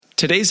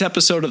Today's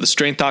episode of the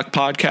Strength Doc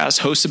podcast,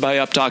 hosted by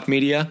UpDoc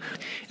Media,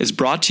 is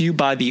brought to you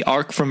by the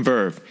ARC from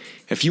Verve.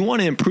 If you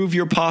want to improve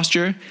your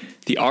posture,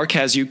 the ARC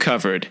has you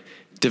covered.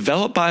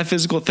 Developed by a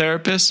physical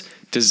therapist,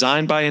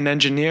 designed by an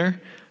engineer,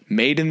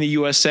 made in the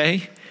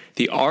USA,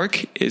 the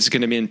ARC is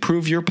going to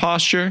improve your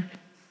posture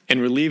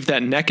and relieve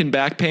that neck and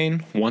back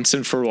pain once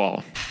and for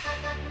all.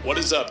 What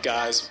is up,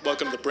 guys?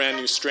 Welcome to the brand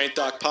new Strength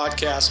Doc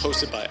podcast,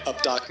 hosted by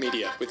UpDoc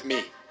Media, with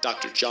me,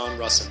 Dr. John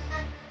Russin.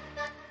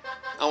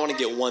 I want to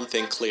get one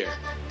thing clear.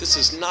 This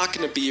is not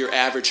going to be your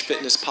average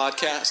fitness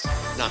podcast,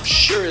 and I'm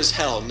sure as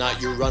hell not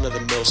your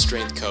run-of-the-mill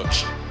strength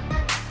coach.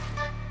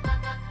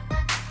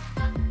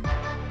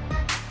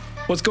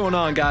 What's going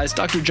on, guys?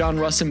 Dr. John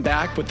Russin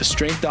back with the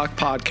Strength Doc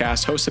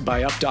podcast, hosted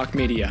by UpDoc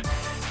Media.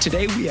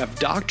 Today we have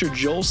Dr.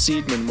 Joel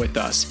Seedman with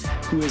us,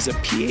 who is a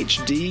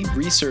PhD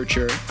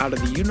researcher out of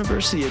the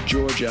University of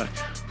Georgia,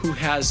 who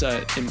has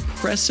an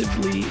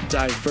impressively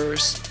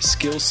diverse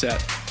skill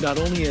set, not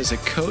only as a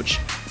coach,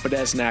 but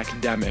as an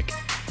academic.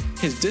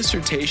 His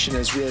dissertation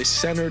is really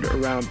centered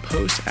around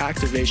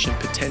post-activation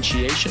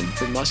potentiation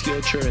for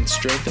musculature and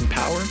strength and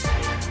power,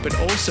 but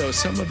also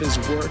some of his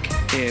work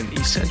in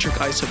eccentric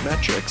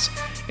isometrics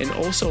and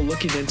also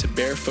looking into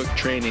barefoot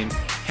training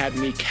had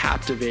me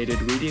captivated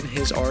reading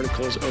his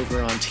articles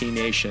over on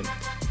T-Nation.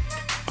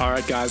 All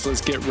right, guys, let's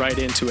get right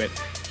into it.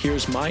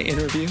 Here's my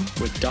interview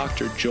with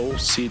Dr. Joel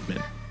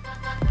Seedman.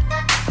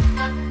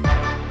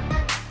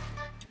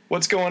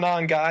 What's going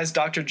on, guys?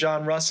 Dr.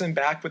 John Russin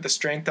back with the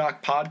Strength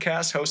Doc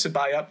podcast, hosted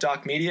by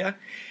UpDoc Media.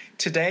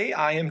 Today,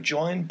 I am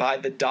joined by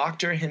the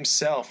doctor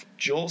himself,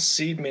 Joel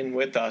Seedman,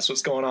 with us.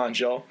 What's going on,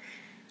 Joel?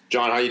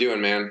 John, how you doing,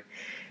 man?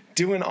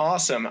 Doing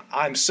awesome.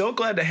 I'm so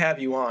glad to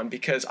have you on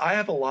because I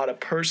have a lot of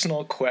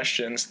personal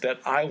questions that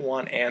I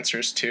want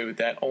answers to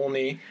that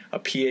only a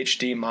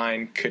PhD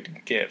mind could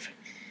give.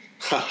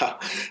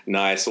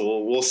 Nice.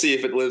 Well, we'll see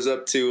if it lives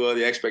up to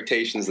the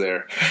expectations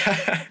there.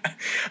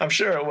 I'm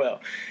sure it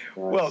will. Nice.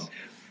 Well,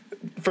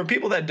 for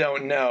people that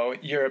don't know,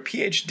 you're a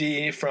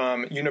PhD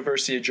from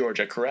University of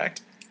Georgia,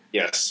 correct?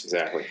 Yes,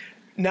 exactly.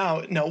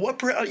 Now, what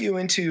brought you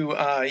into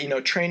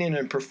training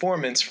and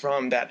performance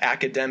from that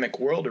academic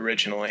world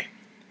originally?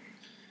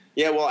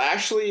 Yeah, well,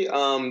 actually,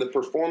 the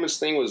performance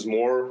thing was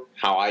more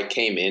how I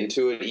came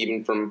into it,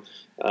 even from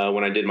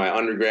when I did my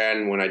undergrad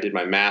and when I did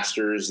my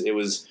master's.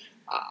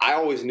 I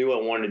always knew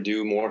I wanted to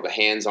do more of a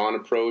hands-on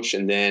approach,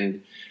 and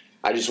then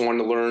I just wanted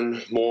to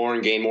learn more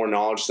and gain more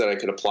knowledge so that I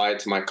could apply it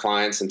to my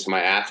clients and to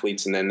my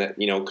athletes. And then that,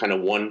 kind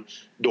of one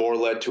door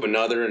led to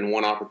another and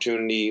one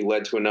opportunity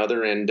led to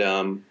another. And,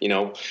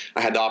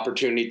 I had the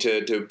opportunity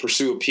to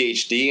pursue a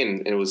PhD,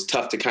 and it was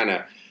tough to kind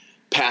of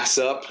pass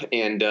up.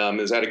 And it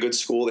was at a good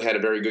school. They had a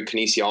very good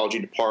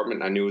kinesiology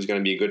department. I knew it was going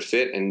to be a good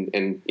fit, and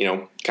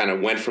kind of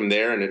went from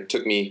there. And it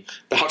took me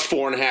about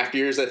 4.5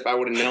 years. If I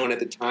would have known at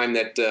the time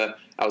that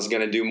I was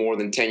going to do more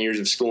than 10 years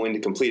of schooling to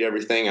complete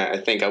everything, I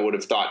think I would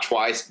have thought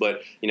twice.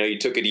 But, you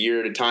took it a year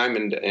at a time,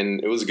 and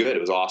it was good.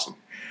 It was awesome.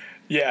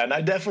 Yeah, and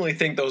I definitely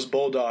think those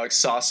Bulldogs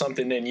saw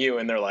something in you,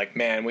 and they're like,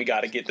 man, we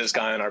got to get this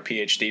guy in our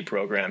PhD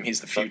program.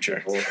 He's the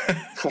future.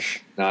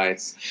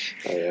 Nice.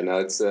 Oh, yeah, no,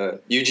 it's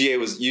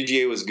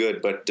UGA was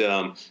good, but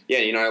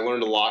I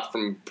learned a lot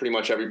from pretty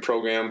much every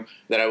program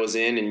that I was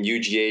in, and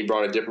UGA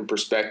brought a different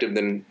perspective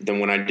than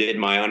when I did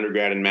my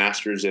undergrad and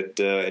master's at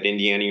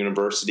Indiana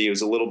University. It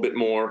was a little bit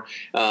more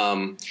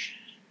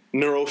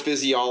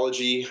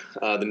neurophysiology,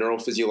 the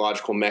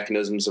neurophysiological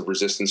mechanisms of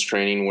resistance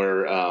training,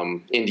 where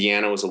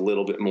Indiana was a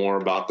little bit more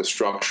about the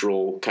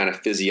structural kind of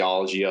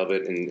physiology of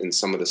it and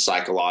some of the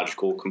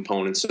psychological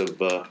components of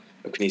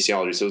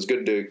kinesiology. So it was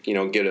good to,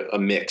 get a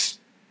mix.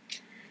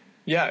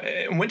 Yeah.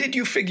 And when did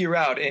you figure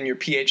out in your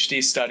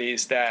PhD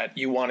studies that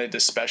you wanted to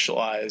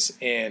specialize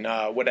in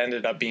what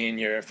ended up being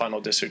your final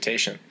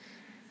dissertation?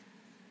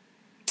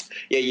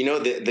 Yeah,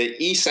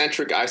 the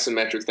eccentric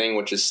isometric thing,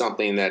 which is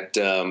something that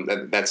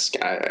that's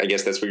I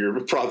guess that's what you're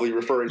probably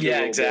referring to.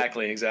 Yeah,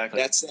 exactly.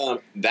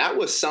 That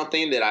was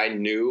something that I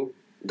knew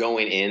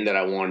going in that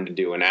I wanted to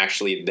do, and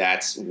actually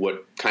that's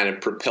what kind of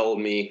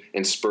propelled me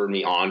and spurred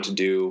me on to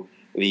do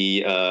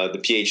the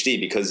PhD.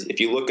 Because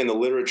if you look in the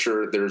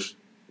literature, there's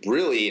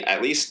really,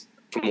 at least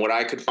from what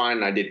I could find,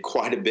 and I did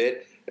quite a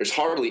bit, there's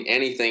hardly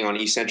anything on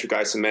eccentric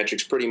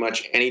isometrics. Pretty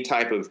much any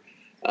type of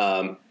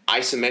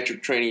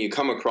isometric training you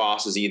come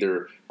across is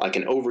either like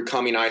an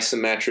overcoming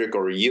isometric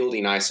or a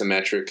yielding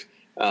isometric.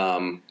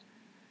 As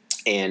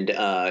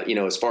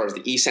far as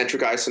the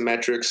eccentric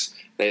isometrics,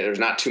 there's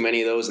not too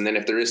many of those. And then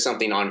if there is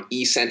something on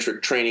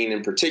eccentric training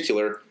in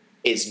particular,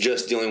 it's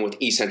just dealing with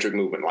eccentric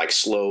movement, like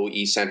slow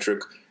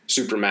eccentric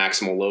super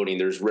maximal loading.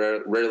 There's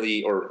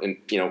rarely,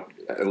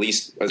 at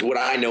least as what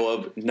I know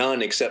of,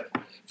 none except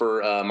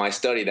for my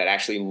study that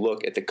actually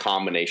look at the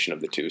combination of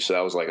the two. So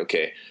I was like,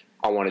 okay,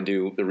 I want to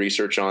do the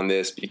research on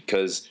this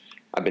because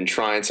I've been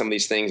trying some of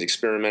these things,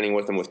 experimenting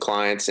with them with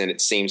clients, and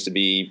it seems to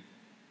be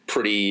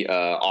pretty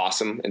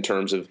awesome in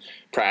terms of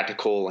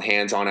practical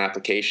hands-on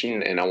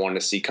application, and I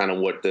wanted to see kind of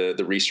what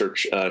the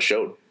research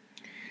showed.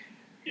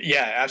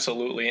 Yeah,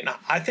 absolutely. And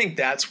I think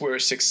that's where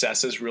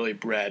success is really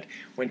bred.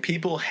 When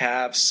people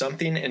have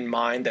something in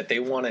mind that they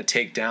want to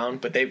take down,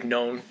 but they've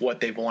known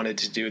what they've wanted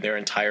to do their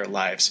entire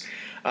lives.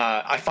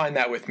 I find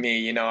that with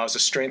me. I was a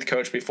strength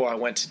coach before I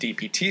went to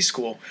DPT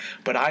school,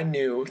 but I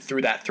knew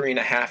through that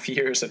 3.5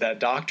 years of that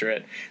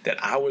doctorate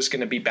that I was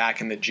going to be back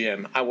in the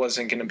gym. I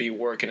wasn't going to be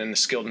working in a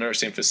skilled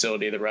nursing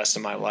facility the rest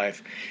of my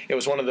life. It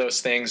was one of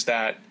those things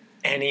that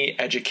any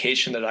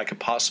education that I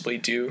could possibly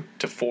do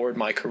to forward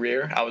my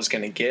career, I was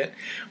going to get,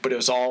 but it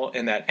was all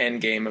in that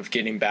end game of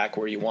getting back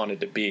where you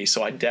wanted to be.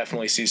 So I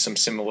definitely see some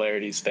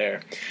similarities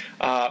there.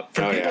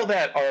 For people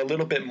that are a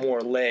little bit more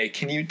lay,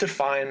 can you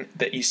define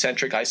the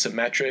eccentric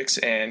isometrics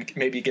and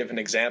maybe give an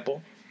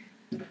example?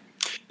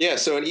 Yeah,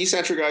 so an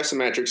eccentric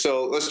isometric,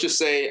 so let's just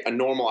say a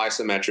normal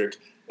isometric,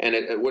 and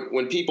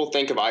when people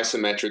think of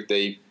isometric,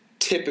 they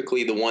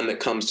typically, the one that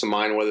comes to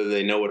mind, whether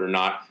they know it or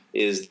not,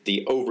 is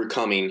the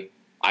overcoming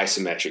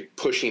isometric,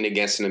 pushing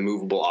against an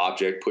immovable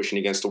object, pushing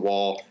against a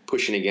wall,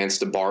 pushing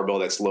against a barbell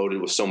that's loaded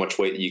with so much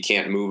weight that you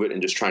can't move it,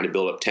 and just trying to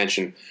build up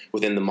tension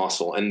within the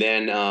muscle. And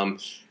then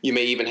you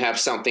may even have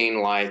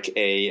something like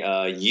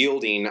a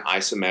yielding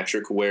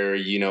isometric where,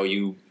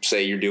 you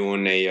say you're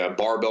doing a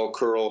barbell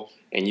curl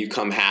and you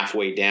come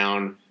halfway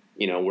down,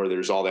 where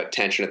there's all that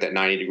tension at that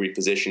 90-degree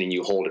position, and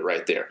you hold it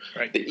right there.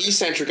 Right. The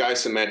eccentric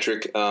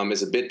isometric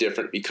is a bit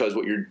different because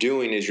what you're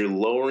doing is you're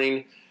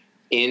lowering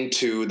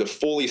into the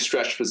fully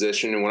stretched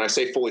position. And when I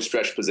say fully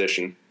stretched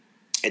position,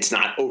 it's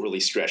not overly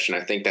stretched. And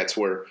I think that's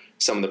where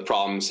some of the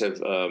problems have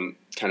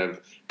kind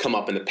of come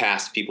up in the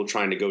past, people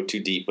trying to go too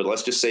deep. But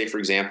let's just say, for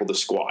example, the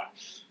squat.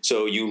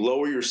 So you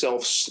lower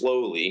yourself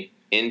slowly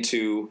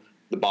into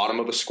the bottom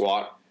of a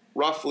squat,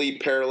 roughly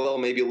parallel,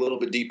 maybe a little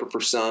bit deeper for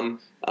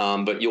some,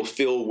 but you'll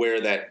feel where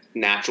that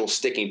natural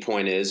sticking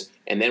point is.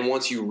 And then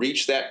once you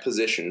reach that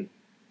position,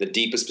 the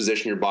deepest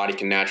position your body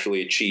can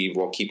naturally achieve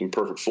while keeping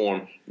perfect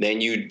form, then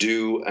you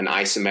do an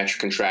isometric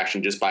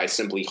contraction just by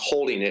simply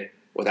holding it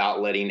without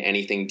letting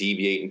anything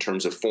deviate in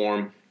terms of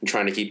form, and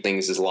trying to keep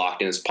things as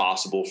locked in as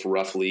possible for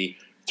roughly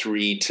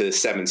 3 to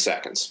 7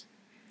 seconds.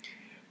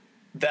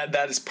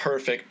 That is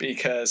perfect,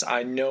 because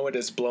I know it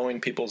is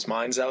blowing people's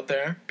minds out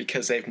there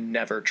because they've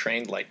never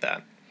trained like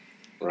that.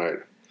 Right.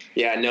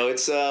 Yeah, no,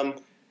 it's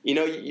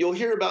you'll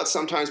hear about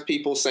sometimes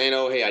people saying,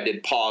 oh, hey, I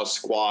did pause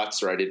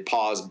squats or I did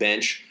pause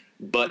bench.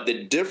 But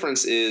the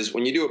difference is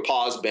when you do a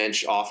pause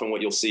bench, often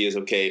what you'll see is,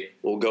 okay,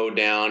 we'll go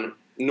down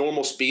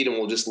normal speed and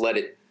we'll just let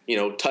it,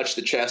 touch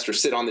the chest or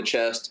sit on the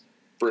chest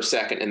for a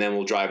second, and then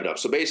we'll drive it up.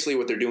 So basically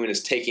what they're doing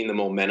is taking the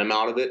momentum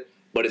out of it,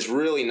 but it's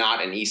really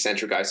not an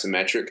eccentric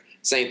isometric.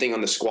 Same thing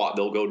on the squat.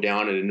 They'll go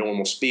down at a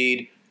normal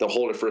speed. They'll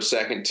hold it for a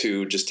second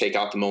to just take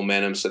out the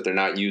momentum so that they're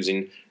not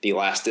using the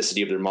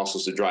elasticity of their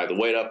muscles to drive the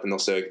weight up, and they'll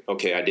say,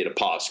 okay, I did a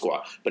pause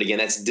squat. But again,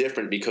 that's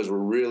different because we're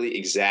really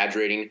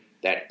exaggerating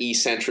that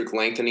eccentric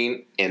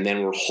lengthening, and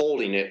then we're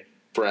holding it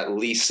for at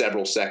least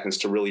several seconds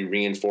to really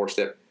reinforce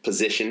that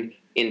position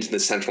into the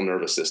central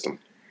nervous system.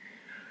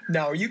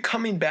 Now, are you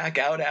coming back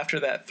out after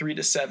that 3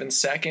 to 7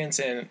 seconds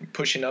and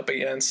pushing up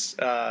against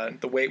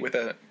the weight with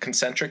a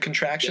concentric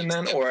contraction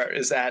then? Or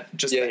is that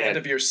just the end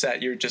of your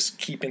set? You're just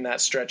keeping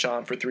that stretch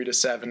on for 3 to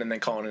 7 and then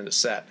calling it a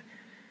set?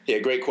 Yeah,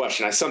 great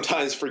question. I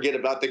sometimes forget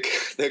about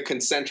the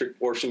concentric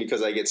portion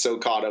because I get so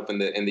caught up in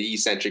the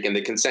eccentric, and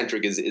the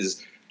concentric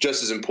is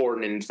just as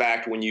important. And in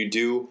fact, when you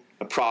do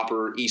a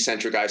proper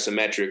eccentric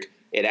isometric,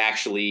 it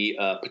actually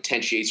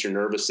potentiates your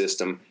nervous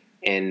system.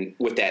 And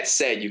with that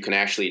said, you can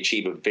actually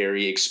achieve a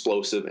very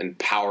explosive and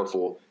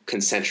powerful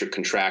concentric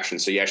contraction.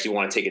 So you actually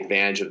want to take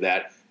advantage of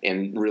that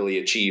and really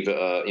achieve,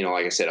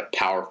 like I said, a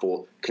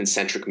powerful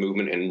concentric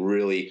movement and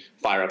really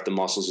fire up the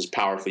muscles as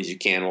powerfully as you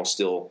can while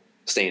still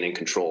staying in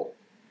control.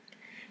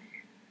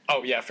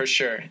 Oh, yeah, for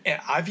sure.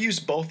 And I've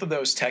used both of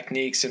those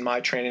techniques in my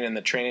training and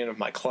the training of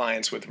my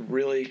clients with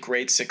really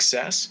great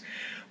success.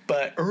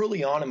 But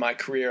early on in my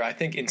career, I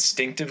think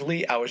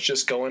instinctively I was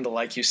just going to,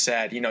 like you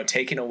said,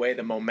 taking away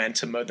the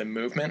momentum of the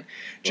movement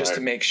just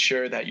to make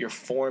sure that your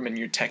form and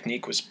your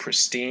technique was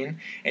pristine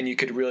and you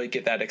could really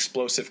get that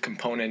explosive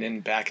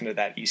component back into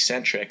that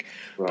eccentric.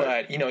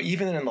 Right. But,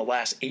 even in the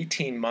last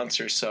 18 months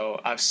or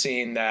so, I've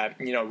seen that,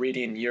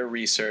 reading your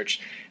research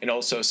and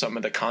also some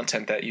of the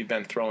content that you've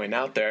been throwing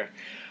out there,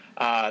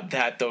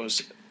 that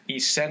those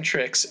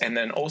eccentrics and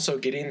then also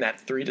getting that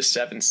 3 to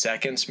 7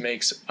 seconds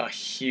makes a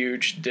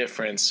huge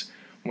difference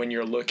when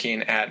you're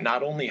looking at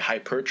not only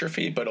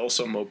hypertrophy but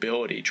also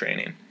mobility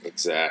training.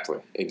 Exactly.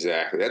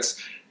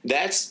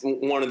 That's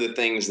one of the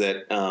things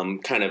that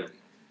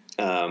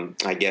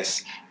I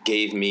guess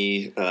gave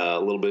me a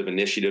little bit of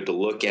initiative to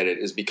look at it,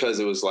 is because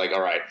it was like,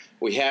 all right,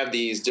 we have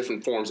these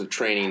different forms of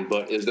training,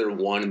 but is there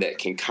one that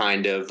can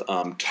kind of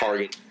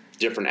target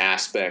different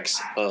aspects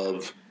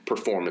of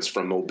performance,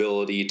 from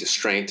mobility to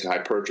strength to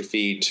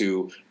hypertrophy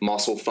to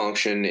muscle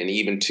function and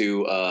even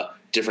to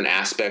different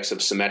aspects of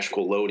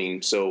symmetrical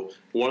loading? So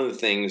one of the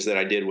things that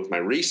I did with my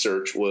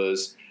research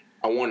was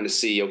I wanted to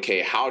see, okay,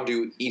 how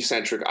do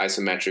eccentric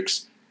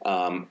isometrics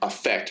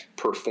affect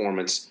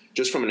performance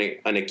just from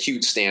an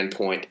acute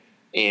standpoint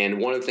And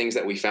one of the things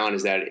that we found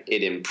is that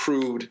it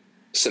improved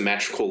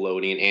symmetrical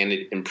loading and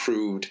it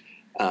improved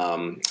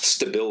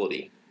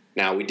stability.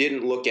 Now, we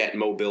didn't look at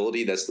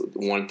mobility. That's the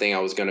one thing I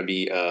was going to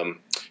be,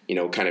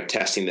 kind of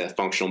testing the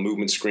functional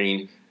movement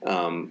screen.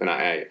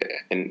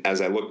 And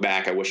as I look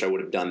back, I wish I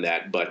would have done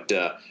that. But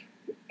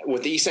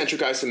with the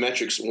eccentric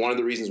isometrics, one of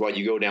the reasons why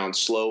you go down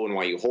slow and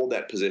why you hold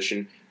that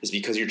position is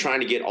because you're trying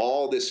to get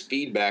all this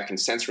feedback and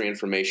sensory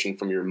information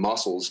from your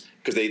muscles,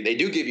 because they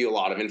do give you a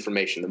lot of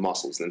information, the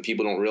muscles, and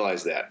people don't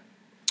realize that.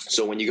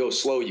 So when you go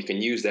slow, you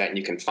can use that and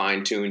you can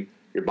fine-tune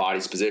your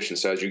body's position.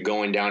 So as you're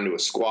going down to a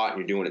squat and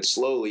you're doing it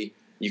slowly,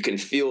 you can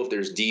feel if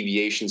there's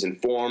deviations in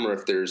form or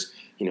if there's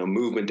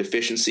movement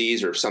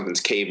deficiencies or if something's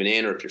caving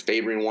in or if you're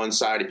favoring one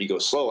side. If you go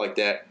slow like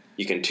that,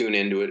 you can tune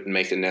into it and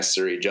make the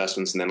necessary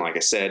adjustments. And then, like I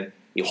said,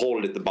 you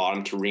hold it at the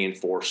bottom to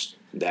reinforce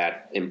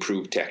that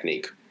improved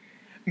technique.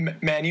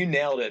 Man, you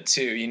nailed it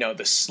too.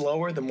 The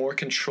slower, the more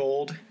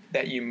controlled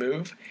that you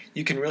move,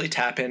 you can really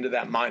tap into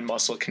that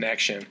mind-muscle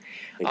connection.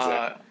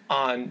 Exactly.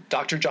 On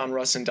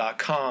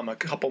drjohnrussin.com a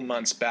couple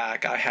months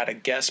back, I had a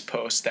guest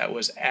post that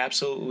was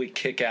absolutely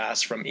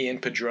kick-ass from Ian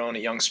Padrone, a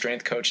young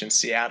strength coach in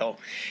Seattle,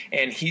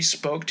 and he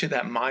spoke to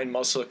that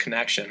mind-muscle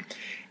connection.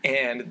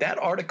 And that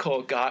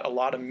article got a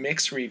lot of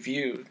mixed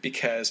review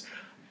because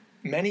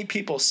many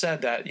people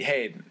said that,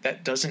 hey,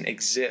 that doesn't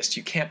exist.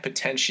 You can't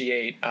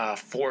potentiate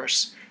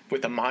force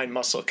with a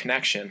mind-muscle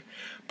connection.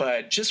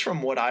 But just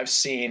from what I've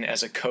seen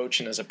as a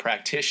coach and as a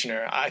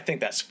practitioner, I think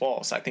that's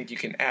false. I think you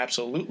can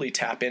absolutely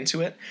tap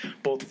into it,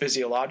 both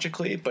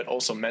physiologically but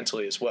also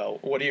mentally as well.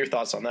 What are your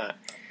thoughts on that?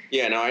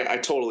 Yeah, no, I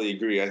totally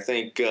agree. I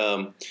think,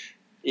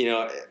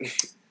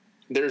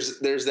 there's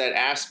that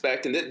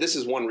aspect, and this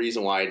is one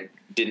reason why I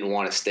didn't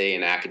want to stay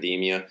in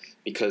academia,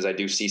 because I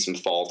do see some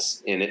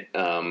faults in it,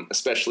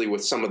 especially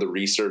with some of the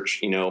research.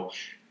 You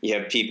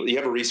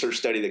have a research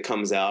study that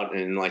comes out,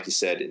 and like you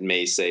said, it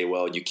may say,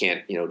 well, you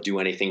can't, do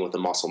anything with the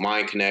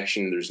muscle-mind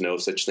connection. There's no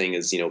such thing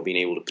as, being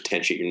able to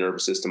potentiate your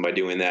nervous system by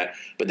doing that.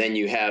 But then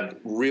you have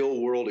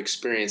real-world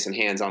experience and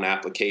hands-on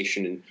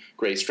application and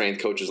great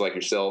strength coaches like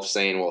yourself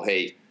saying, well,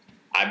 hey,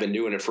 I've been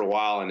doing it for a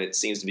while and it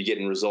seems to be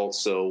getting results.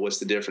 So what's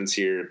the difference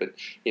here? But,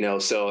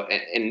 so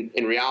in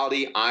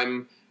reality,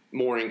 I'm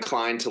more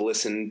inclined to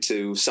listen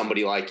to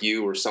somebody like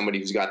you or somebody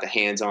who's got the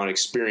hands-on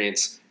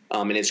experience.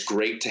 And it's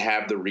great to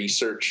have the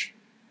research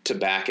to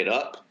back it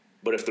up.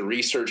 But if the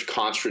research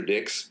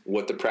contradicts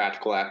what the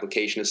practical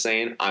application is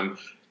saying, I'm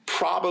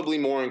probably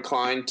more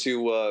inclined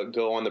to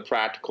go on the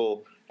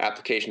practical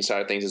application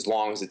side of things, as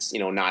long as it's,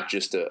 not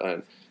just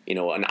an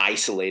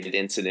isolated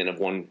incident of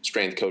one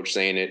strength coach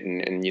saying it,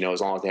 and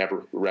as long as they have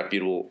a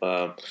reputable,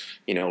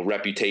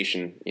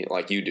 reputation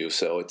like you do.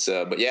 So it's,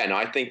 but yeah, no,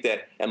 I think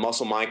that a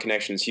muscle-mind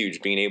connection is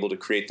huge. Being able to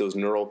create those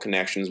neural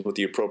connections with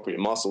the appropriate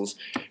muscles,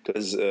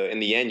 because in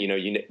the end,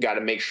 you got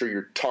to make sure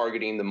you're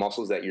targeting the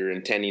muscles that you're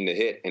intending to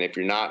hit. And if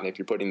you're not, and if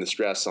you're putting the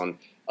stress on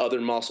other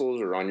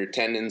muscles or on your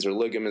tendons or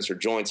ligaments or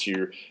joints,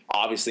 you're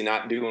obviously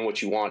not doing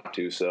what you want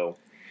to. So.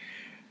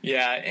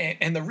 Yeah,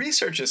 and the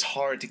research is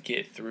hard to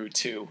get through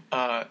too.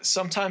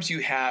 Sometimes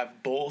you have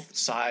both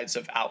sides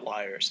of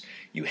outliers.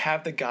 You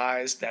have the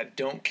guys that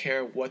don't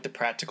care what the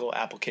practical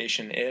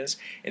application is.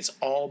 It's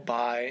all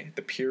by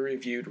the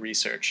peer-reviewed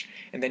research.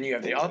 And then you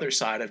have the other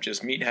side of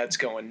just meatheads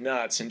going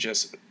nuts and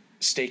just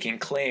staking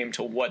claim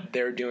to what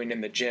they're doing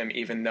in the gym,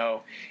 even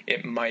though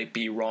it might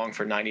be wrong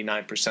for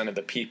 99% of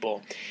the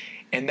people.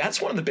 And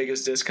that's one of the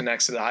biggest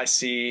disconnects that I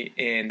see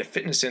in the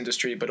fitness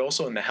industry, but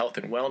also in the health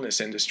and wellness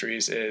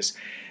industries, is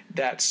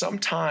that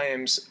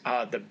sometimes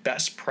the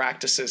best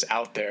practices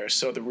out there,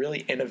 so the really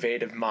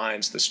innovative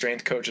minds, the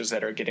strength coaches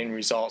that are getting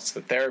results,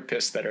 the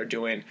therapists that are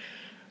doing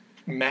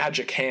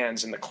magic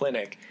hands in the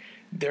clinic,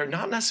 they're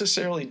not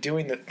necessarily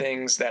doing the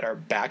things that are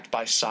backed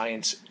by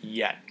science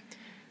yet.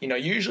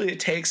 Usually it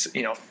takes,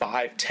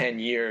 5-10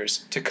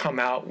 years to come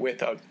out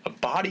with a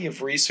body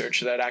of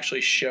research that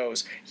actually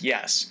shows,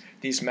 yes,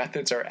 these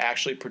methods are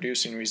actually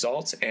producing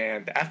results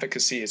and the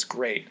efficacy is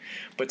great.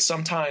 But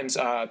sometimes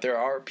there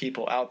are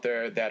people out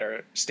there that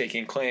are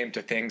staking claim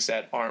to things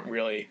that aren't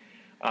really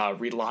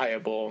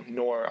reliable,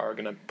 nor are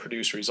going to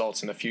produce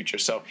results in the future.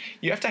 So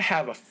you have to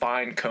have a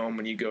fine comb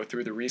when you go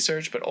through the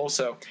research, but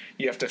also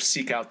you have to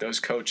seek out those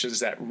coaches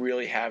that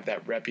really have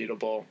that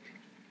reputable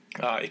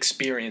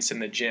experience in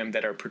the gym,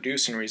 that are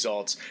producing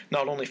results,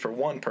 not only for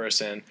one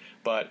person,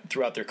 but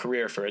throughout their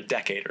career for a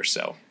decade or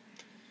so.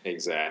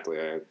 Exactly.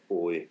 I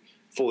fully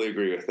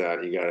agree with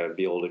that. You got to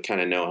be able to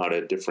kind of know how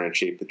to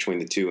differentiate between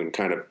the two and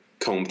kind of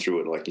comb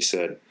through it, like you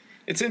said.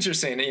 It's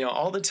interesting,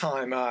 all the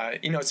time,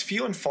 it's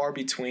few and far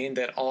between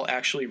that I'll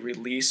actually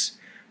release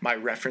my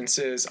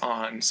references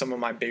on some of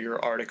my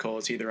bigger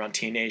articles, either on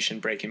T Nation,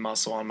 Breaking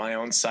Muscle, on my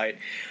own site,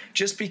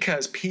 just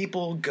because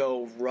people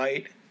go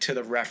right to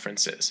the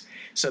references.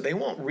 So they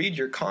won't read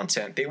your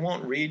content. They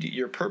won't read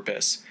your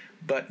purpose.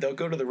 but they'll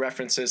go to the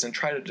references and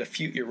try to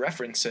defute your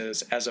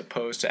references as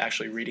opposed to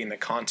actually reading the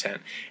content.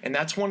 And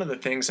that's one of the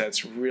things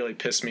that's really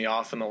pissed me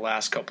off in the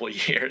last couple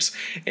of years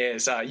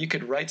is you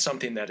could write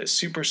something that is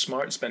super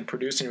smart, it's been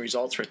producing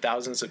results for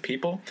thousands of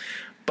people,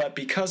 but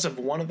because of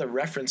one of the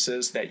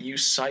references that you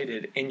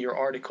cited in your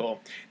article,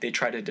 they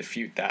try to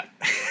defute that.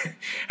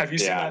 Have you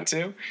seen that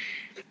too?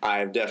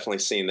 I've definitely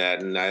seen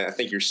that, and I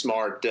think you're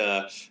smart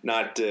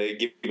not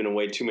giving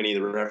away too many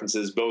of the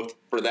references, both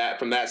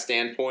from that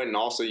standpoint, and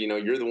also,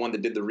 you're the one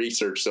that did the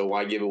research, so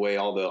why give away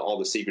all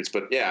the secrets?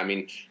 But yeah, I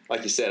mean,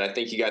 like you said, I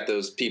think you got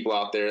those people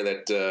out there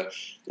that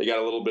they got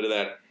a little bit of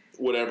that,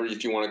 whatever,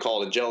 if you want to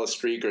call it a jealous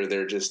streak, or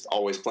they're just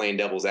always playing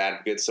devil's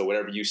advocate. So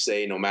whatever you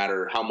say, no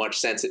matter how much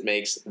sense it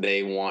makes,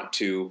 they want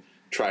to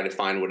try to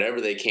find whatever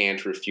they can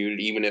to refute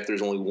it, even if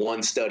there's only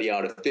one study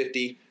out of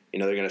 50.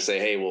 They're going to say,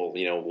 hey,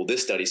 well,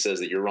 this study says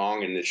that you're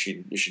wrong and that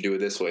you should do it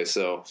this way.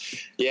 So,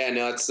 yeah,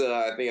 no, it's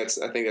I think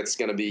that's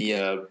going to be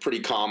pretty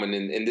common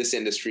in this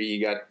industry.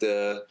 You got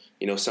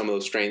some of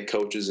those strength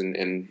coaches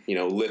and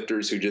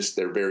lifters who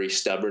they're very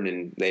stubborn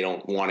and they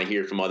don't want to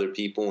hear from other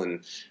people,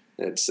 and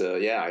it's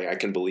I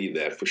can believe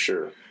that for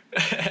sure.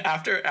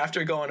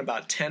 After going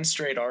about 10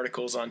 straight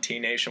articles on T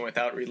Nation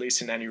without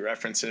releasing any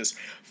references,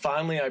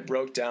 finally I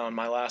broke down.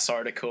 My last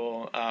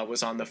article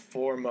was on the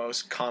 4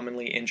 most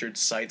commonly injured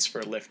sites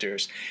for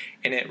lifters,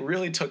 and it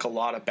really took a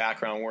lot of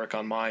background work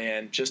on my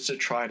end just to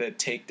try to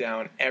take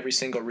down every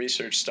single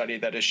research study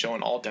that has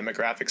shown all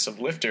demographics of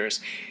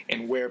lifters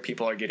and where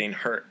people are getting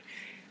hurt.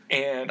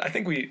 And I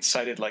think we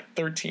cited like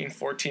 13,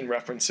 14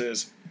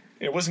 references.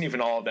 It wasn't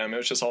even all of them. It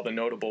was just all the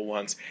notable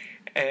ones.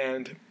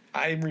 And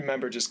I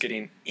remember just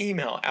getting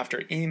email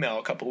after email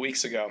a couple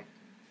weeks ago,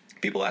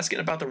 people asking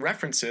about the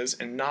references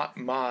and not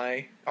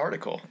my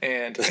article.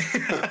 And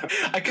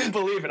I couldn't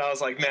believe it. I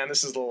was like, man,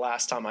 this is the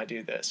last time I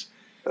do this.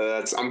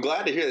 I'm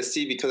glad to hear this,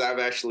 Steve, because I've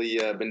actually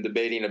been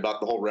debating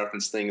about the whole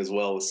reference thing as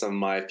well with some of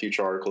my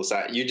future articles.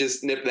 You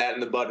just nipped that in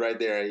the bud right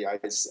there.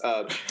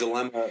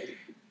 Dilemma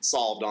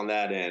solved on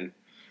that end.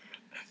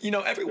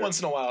 Every once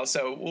in a while,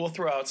 so we'll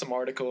throw out some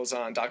articles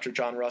on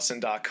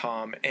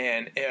drjohnrussin.com,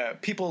 and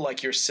people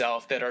like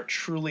yourself that are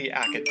truly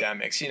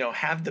academics,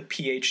 have the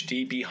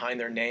PhD behind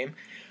their name.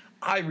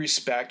 I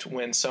respect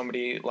when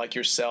somebody like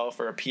yourself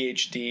or a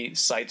PhD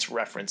cites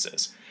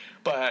references.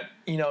 But,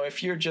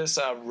 if you're just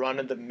a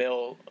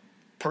run-of-the-mill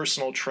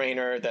personal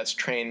trainer that's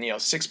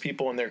trained, 6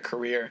 people in their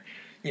career,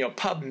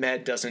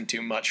 PubMed doesn't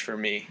do much for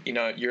me.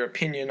 Your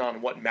opinion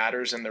on what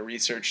matters in the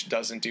research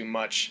doesn't do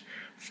much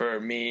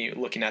for me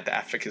looking at the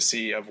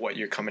efficacy of what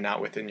you're coming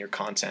out with in your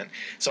content.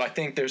 So I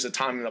think there's a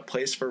time and a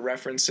place for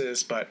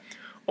references, but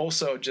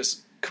also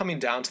just coming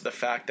down to the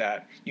fact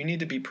that you need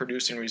to be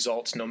producing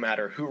results no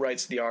matter who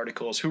writes the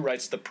articles, who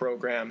writes the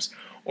programs,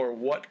 or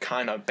what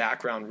kind of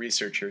background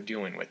research you're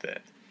doing with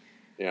it.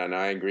 Yeah, no,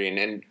 I agree.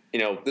 And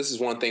this is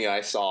one thing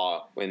I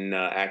saw in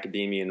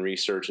academia and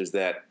research is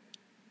that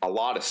a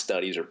lot of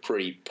studies are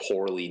pretty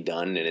poorly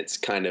done, and it's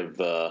kind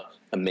of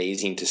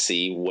amazing to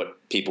see what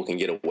people can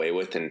get away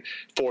with. And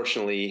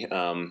fortunately,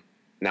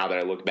 now that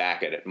I look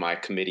back at it, my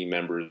committee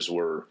members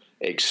were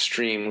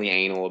extremely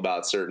anal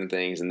about certain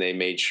things, and they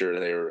made sure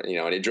they were,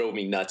 and it drove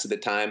me nuts at the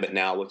time. But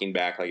now looking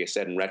back, like I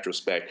said, in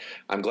retrospect,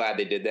 I'm glad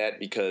they did that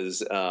because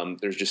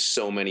there's just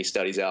so many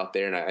studies out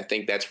there. And I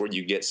think that's where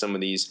you get some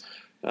of these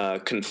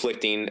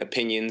conflicting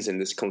opinions and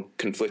this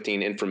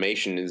conflicting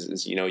information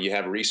is, you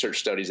have research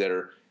studies that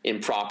are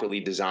improperly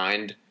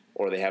designed,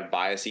 or they have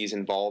biases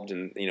involved,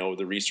 and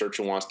the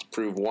researcher wants to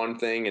prove one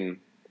thing, and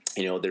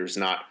there's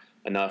not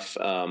enough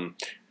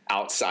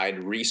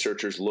outside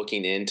researchers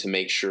looking in to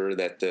make sure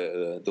that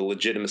the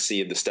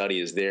legitimacy of the study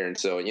is there. And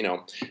so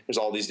there's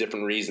all these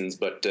different reasons,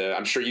 but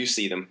I'm sure you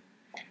see them.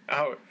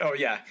 Oh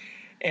yeah.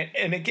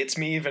 And it gets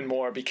me even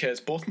more because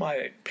both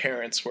my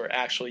parents were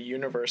actually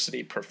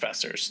university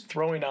professors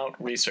throwing out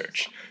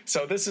research.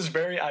 So this is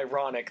very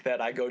ironic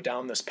that I go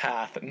down this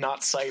path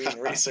not citing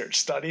research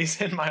studies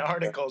in my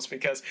articles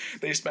because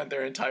they spent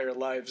their entire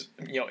lives,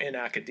 in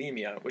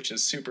academia, which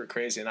is super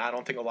crazy. And I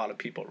don't think a lot of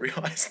people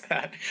realize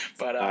that.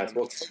 But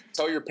well,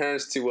 tell your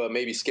parents to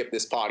maybe skip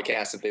this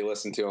podcast if they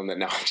listen to them.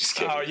 No, I'm just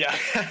kidding. Oh, yeah.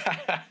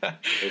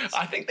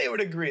 I think they would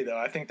agree, though.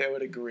 I think they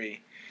would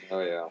agree. Oh,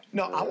 yeah.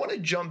 No, I want to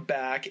jump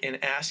back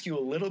and ask you a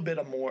little bit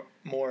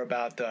more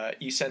about the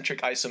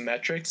eccentric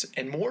isometrics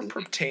and more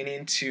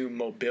pertaining to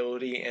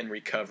mobility and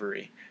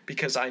recovery,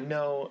 because I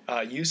know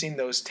using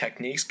those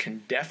techniques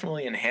can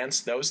definitely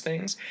enhance those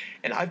things,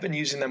 and I've been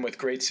using them with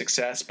great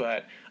success,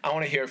 but I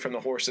want to hear from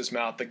the horse's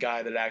mouth, the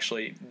guy that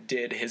actually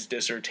did his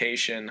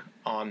dissertation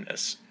on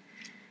this.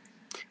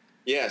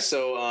 Yeah,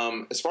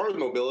 so as far as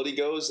mobility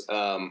goes,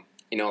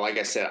 like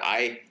I said,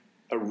 I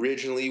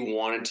originally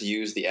wanted to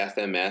use the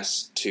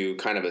FMS to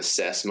kind of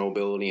assess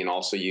mobility and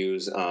also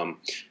use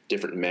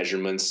different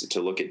measurements to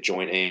look at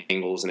joint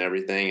angles and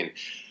everything. And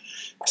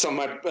some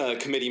of my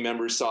committee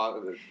members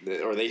thought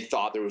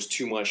there was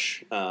too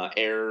much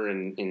error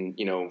and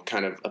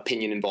kind of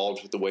opinion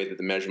involved with the way that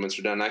the measurements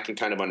are done. I can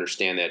kind of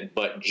understand that.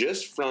 But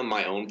just from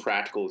my own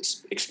practical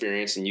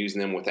experience and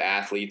using them with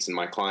athletes and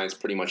my clients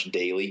pretty much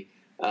daily,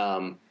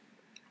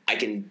 I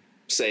can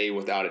say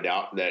without a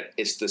doubt that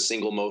it's the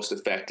single most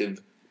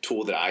effective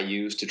tool that I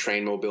use to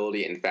train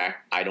mobility. In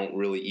fact, I don't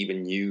really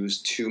even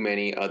use too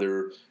many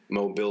other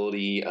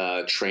mobility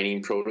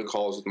training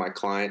protocols with my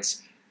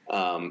clients.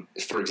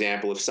 For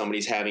example, if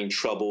somebody's having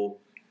trouble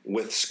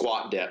with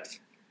squat depth,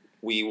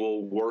 we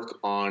will work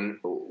on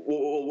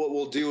what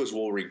we'll do is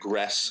we'll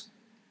regress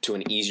to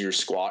an easier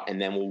squat,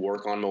 and then we'll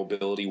work on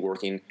mobility,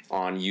 working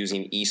on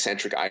using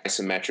eccentric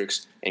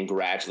isometrics, and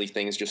gradually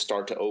things just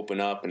start to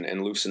open up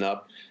and loosen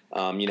up.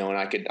 And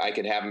I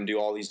could have them do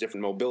all these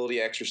different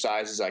mobility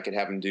exercises. I could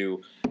have them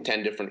do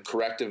 10 different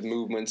corrective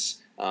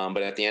movements.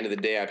 But at the end of the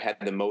day, I've had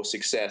the most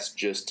success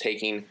just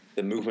taking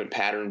the movement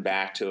pattern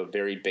back to a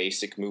very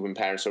basic movement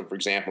pattern. So, for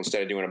example,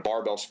 instead of doing a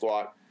barbell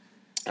squat,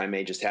 I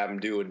may just have them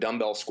do a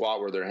dumbbell squat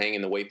where they're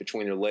hanging the weight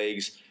between their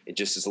legs. It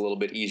just is a little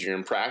bit easier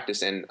in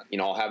practice. And,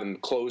 I'll have them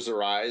close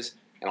their eyes,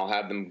 and I'll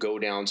have them go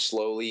down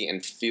slowly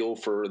and feel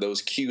for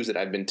those cues that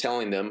I've been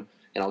telling them.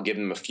 And I'll give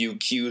them a few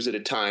cues at a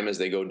time as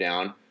they go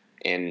down.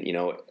 And,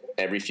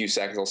 every few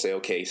seconds I'll say,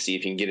 okay, see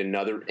if you can get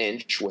another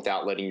inch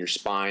without letting your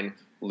spine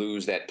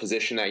lose that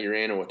position that you're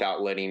in, or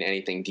without letting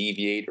anything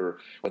deviate, or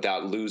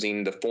without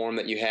losing the form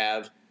that you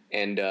have.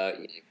 And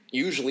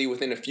usually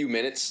within a few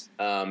minutes,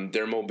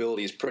 their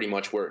mobility is pretty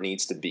much where it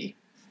needs to be.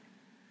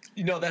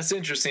 That's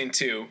interesting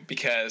too,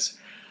 because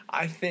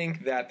I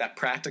think that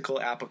practical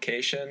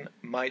application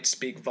might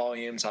speak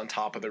volumes on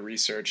top of the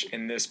research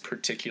in this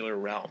particular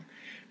realm,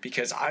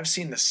 because I've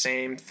seen the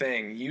same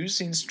thing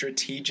using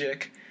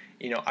strategic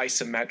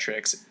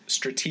isometrics,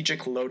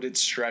 strategic loaded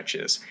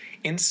stretches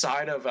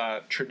inside of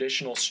a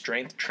traditional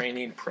strength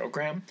training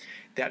program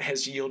that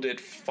has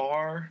yielded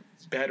far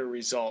better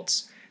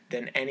results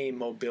than any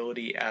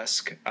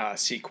mobility-esque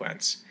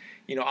sequence.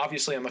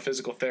 Obviously I'm a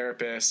physical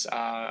therapist,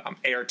 I'm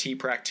ART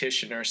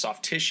practitioner,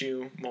 soft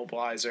tissue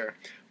mobilizer,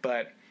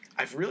 but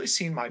I've really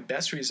seen my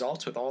best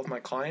results with all of my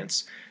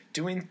clients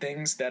doing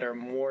things that are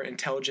more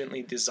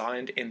intelligently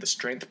designed in the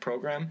strength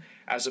program,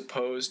 as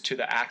opposed to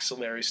the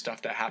axillary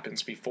stuff that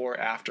happens before,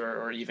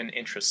 after, or even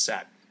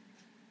intra-set.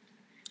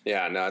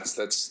 Yeah, no, that's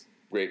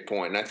a great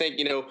point. And I think,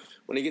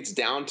 when it gets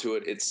down to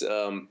it, it's,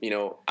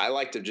 I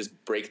like to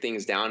just break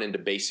things down into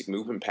basic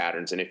movement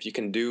patterns. And if you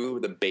can do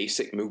the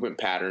basic movement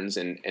patterns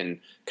and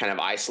kind of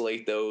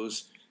isolate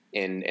those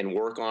and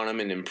work on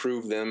them and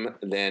improve them,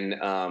 then,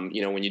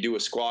 when you do a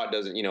squat,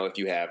 if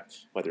you have,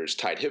 whether it's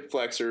tight hip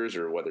flexors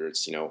or whether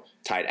it's,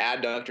 tight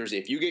adductors,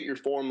 if you get your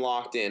form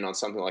locked in on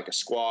something like a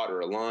squat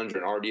or a lunge or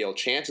an RDL,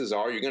 chances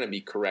are you're going to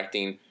be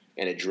correcting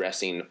and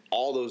addressing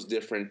all those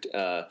different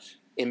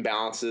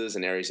imbalances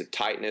and areas of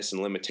tightness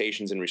and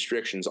limitations and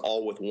restrictions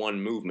all with one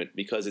movement,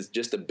 because it's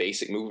just a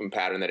basic movement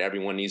pattern that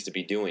everyone needs to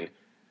be doing,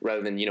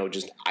 rather than,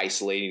 just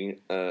isolating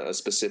a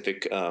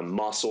specific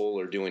muscle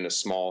or doing a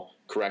small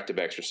corrective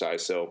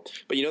exercise. So,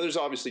 but, there's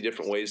obviously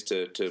different ways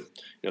to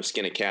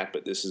skin a cat,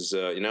 but this is,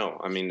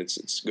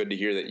 it's good to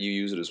hear that you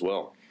use it as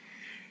well.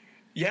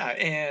 Yeah,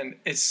 and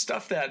it's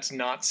stuff that's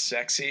not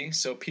sexy,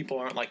 so people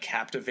aren't like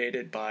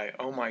captivated by,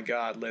 oh my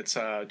God, let's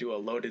do a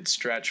loaded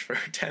stretch for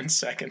 10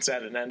 seconds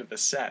at an end of a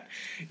set.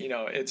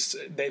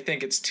 They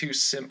think it's too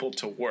simple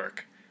to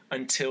work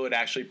until it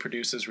actually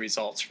produces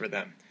results for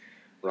them.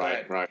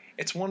 Right.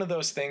 It's one of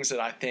those things that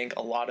I think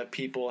a lot of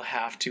people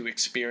have to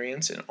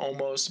experience and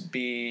almost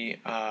be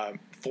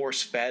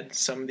force-fed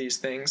some of these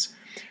things,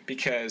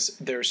 because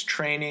there's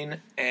training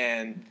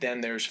and then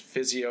there's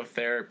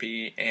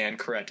physiotherapy and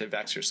corrective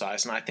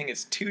exercise. And I think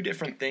it's two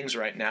different things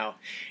right now.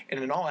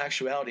 And in all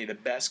actuality, the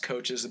best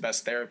coaches, the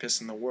best therapists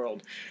in the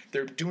world,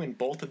 they're doing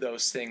both of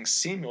those things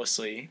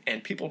seamlessly,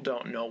 and people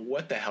don't know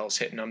what the hell's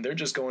hitting them. They're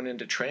just going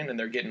into training and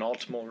they're getting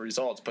optimal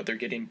results, but they're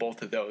getting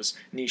both of those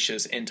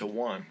niches into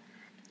one.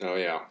 Oh,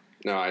 yeah.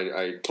 No,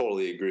 I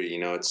totally agree.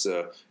 It's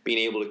being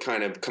able to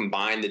kind of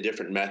combine the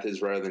different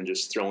methods rather than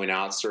just throwing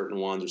out certain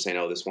ones or saying,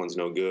 oh, this one's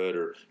no good,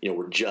 or,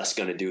 we're just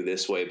going to do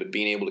this way, but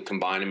being able to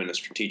combine them in a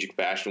strategic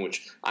fashion,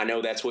 which I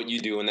know that's what you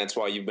do, and that's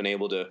why you've been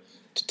able to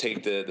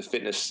take the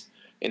fitness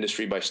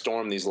industry by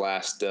storm these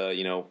last,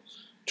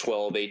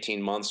 12,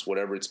 18 months,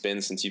 whatever it's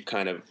been since you've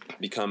kind of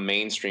become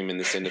mainstream in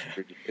this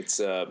industry. It's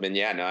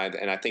and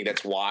I think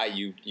that's why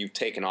you've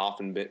taken off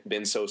and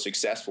been so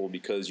successful,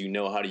 because you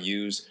know how to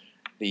use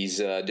these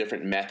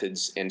different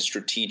methods and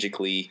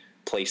strategically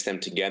place them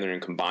together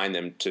and combine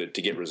them to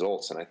get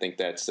results. And I think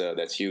that's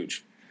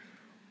huge.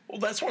 Well,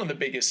 that's one of the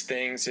biggest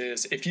things,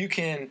 is if you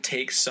can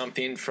take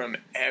something from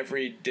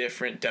every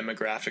different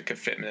demographic of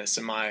fitness,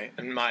 in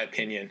my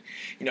opinion,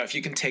 if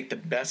you can take the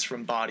best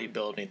from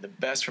bodybuilding, the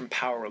best from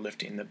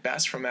powerlifting, the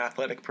best from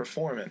athletic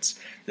performance,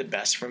 the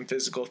best from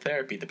physical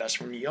therapy, the best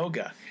from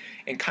yoga,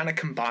 and kind of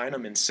combine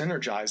them and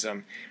synergize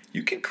them,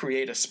 you can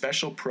create a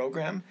special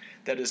program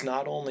that is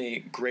not only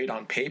great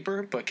on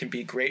paper, but can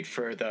be great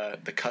for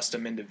the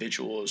custom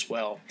individual as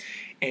well.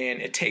 And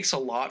it takes a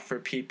lot for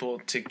people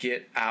to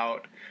get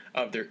out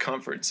of their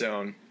comfort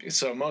zone.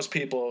 So most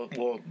people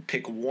will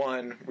pick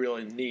one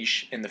really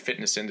niche in the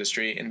fitness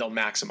industry and they'll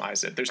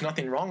maximize it. There's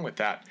nothing wrong with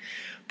that.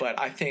 But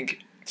I think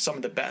some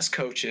of the best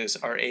coaches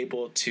are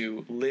able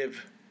to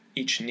live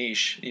each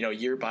niche,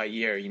 year by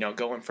year,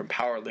 going from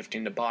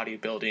powerlifting to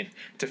bodybuilding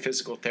to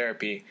physical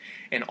therapy,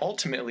 and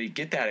ultimately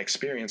get that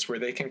experience where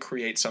they can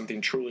create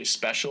something truly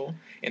special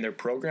in their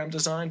program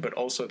design, but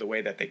also the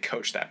way that they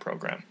coach that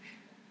program.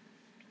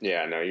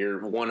 Yeah, no, you're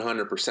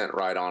 100%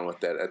 right on with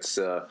that. That's,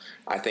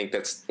 I think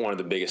that's one of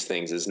the biggest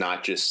things, is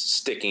not just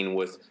sticking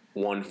with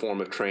one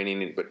form of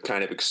training, but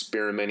kind of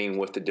experimenting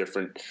with the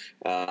different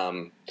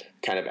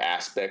kind of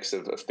aspects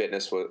of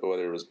fitness,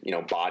 whether it was,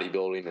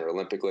 bodybuilding or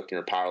Olympic lifting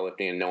or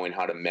powerlifting, and knowing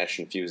how to mesh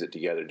and fuse it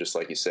together. Just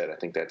like you said, I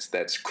think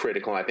that's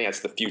critical. And I think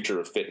that's the future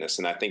of fitness.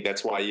 And I think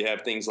that's why you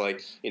have things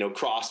like,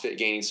 CrossFit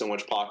gaining so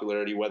much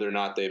popularity, whether or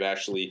not they've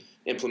actually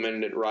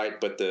implemented it right.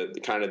 But the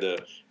kind of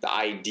the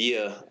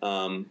idea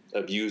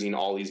of using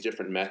all these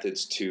different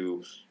methods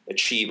to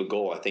achieve a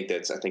goal, I think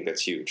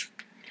that's huge.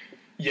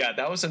 Yeah,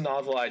 that was a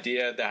novel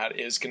idea that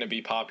is going to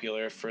be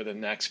popular for the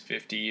next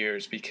 50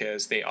 years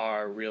because they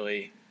are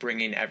really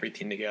bringing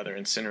everything together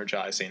and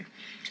synergizing.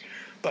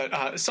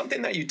 But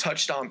something that you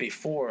touched on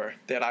before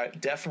that I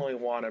definitely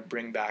want to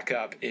bring back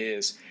up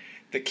is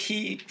the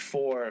key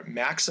for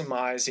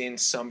maximizing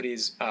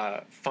somebody's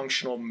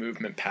functional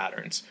movement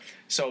patterns.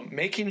 So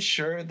making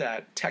sure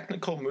that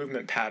technical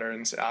movement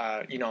patterns,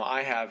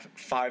 I have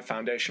 5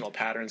 foundational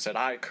patterns that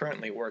I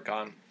currently work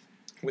on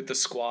with the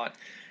squat,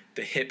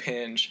 the hip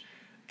hinge,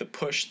 the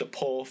push, the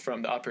pull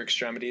from the upper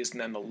extremities, and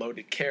then the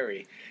loaded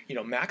carry.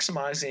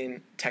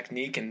 Maximizing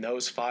technique in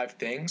those 5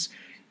 things.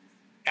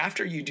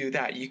 After you do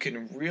that, you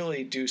can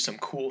really do some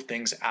cool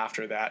things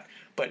after that.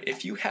 But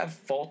if you have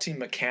faulty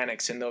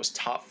mechanics in those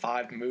top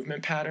 5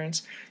 movement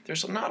patterns,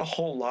 there's not a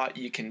whole lot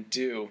you can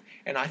do.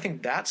 And I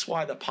think that's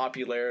why the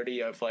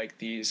popularity of like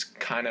these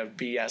kind of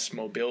BS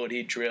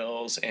mobility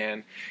drills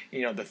and, the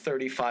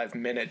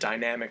 35-minute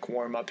dynamic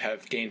warm-up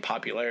have gained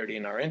popularity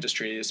in our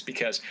industry, is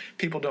because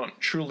people don't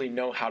truly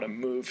know how to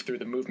move through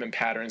the movement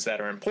patterns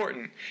that are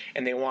important,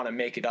 and they want to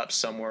make it up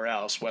somewhere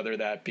else, whether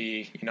that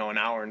be, an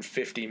hour and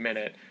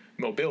 50-minute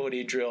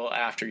mobility drill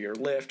after your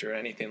lift or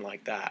anything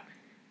like that.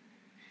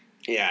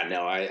 Yeah,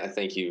 no, I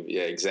think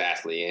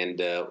exactly. And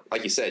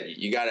like you said,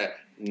 you got to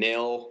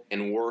nail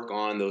and work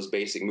on those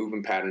basic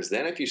movement patterns.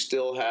 Then if you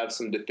still have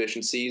some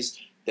deficiencies,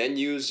 then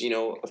use,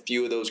 a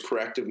few of those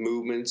corrective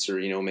movements, or,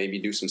 maybe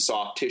do some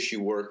soft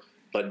tissue work.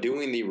 But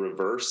doing the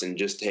reverse and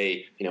just,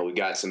 hey, we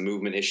got some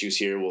movement issues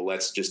here. Well,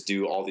 let's just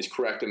do all these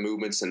corrective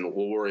movements, and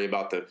we'll worry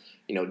about the,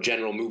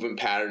 general movement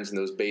patterns and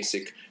those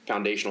basic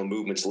foundational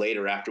movements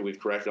later after we've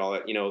corrected all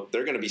that.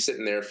 They're going to be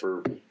sitting there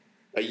for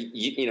a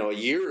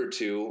year or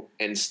two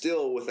and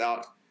still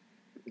without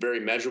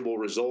very measurable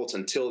results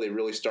until they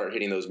really start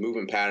hitting those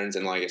movement patterns.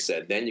 And like I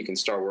said, then you can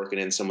start working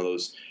in some of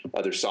those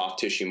other soft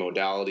tissue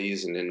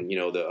modalities and then,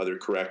 the other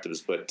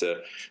correctives. But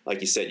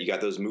like you said, you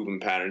got those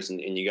movement patterns and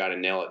you got to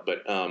nail it.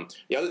 But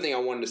the other thing I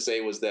wanted to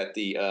say was that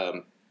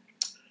the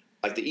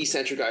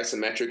eccentric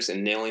isometrics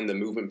and nailing the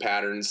movement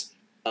patterns,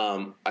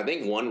 I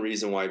think one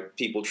reason why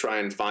people try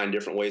and find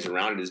different ways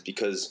around it is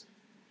because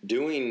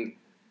doing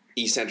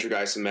eccentric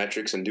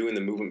isometrics and doing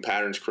the movement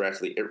patterns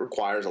correctly, it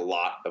requires a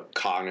lot of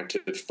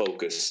cognitive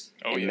focus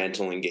and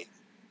mental engagement.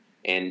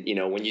 And,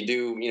 when you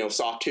do,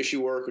 soft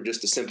tissue work or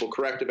just a simple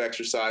corrective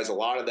exercise, a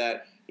lot of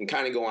that can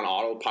kind of go on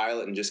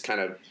autopilot and just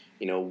kind of,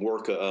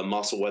 work a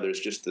muscle, whether it's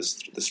just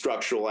the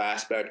structural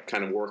aspect,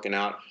 kind of working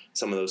out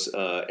some of those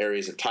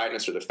areas of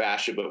tightness or the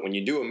fascia. But when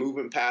you do a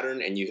movement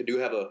pattern and you do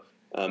have a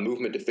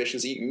movement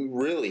deficiency, you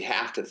really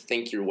have to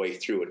think your way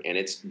through it. And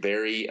it's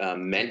very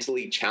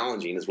mentally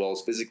challenging as well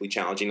as physically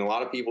challenging. A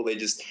lot of people, they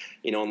just,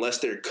 unless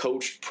they're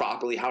coached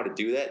properly how to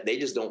do that, they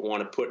just don't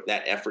want to put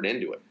that effort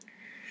into it.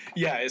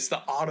 Yeah, it's the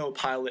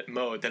autopilot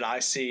mode that I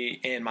see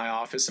in my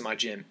office and my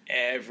gym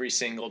every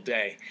single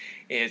day.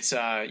 It's,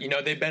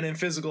 they've been in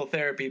physical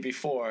therapy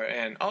before,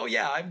 and, oh,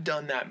 yeah, I've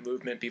done that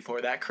movement before,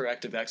 that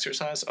corrective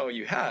exercise. Oh,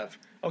 you have?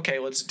 Okay,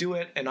 let's do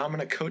it, and I'm going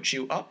to coach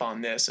you up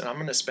on this, and I'm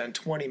going to spend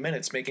 20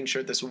 minutes making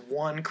sure this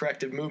one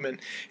corrective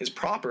movement is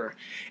proper.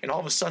 And all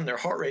of a sudden, their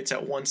heart rate's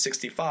at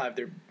 165.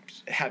 They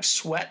have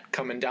sweat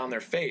coming down their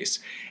face,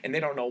 and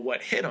they don't know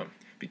what hit them,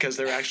 because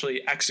they're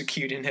actually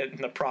executing it in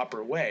the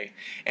proper way.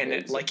 And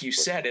it, like you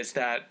said, it's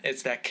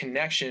that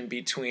connection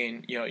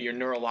between your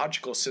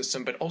neurological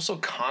system, but also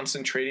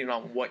concentrating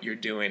on what you're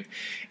doing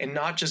and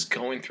not just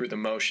going through the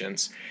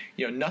motions.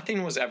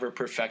 Nothing was ever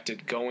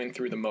perfected going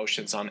through the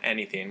motions on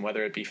anything,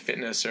 whether it be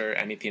fitness or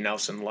anything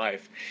else in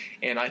life.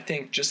 And I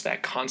think just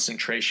that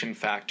concentration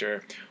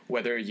factor,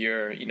 whether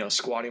you're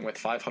squatting with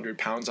 500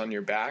 pounds on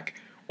your back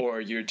or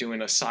you're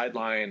doing a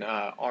sideline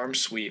arm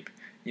sweep,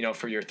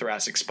 for your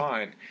thoracic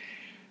spine,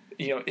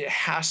 it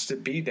has to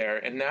be there.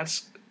 And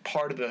that's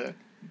part of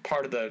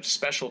the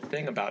special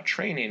thing about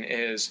training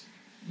is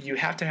you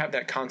have to have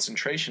that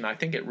concentration. I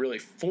think it really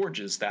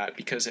forges that,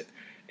 because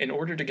in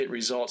order to get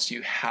results,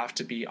 you have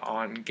to be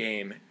on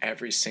game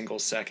every single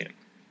second.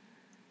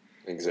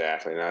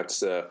 Exactly.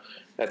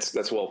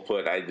 That's well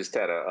put. I just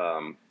had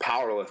a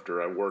power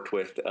lifter I worked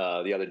with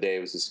the other day.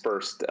 It was his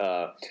first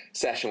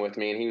session with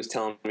me, and he was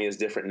telling me his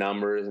different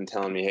numbers and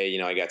telling me, hey,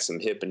 I got some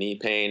hip and knee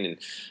pain, and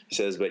he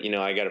says, but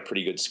I got a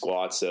pretty good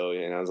squat. So,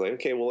 and I was like,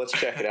 okay, well, let's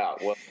check it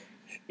out. Well,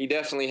 he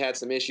definitely had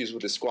some issues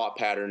with the squat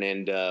pattern,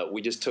 and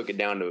we just took it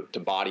down to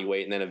body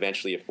weight, and then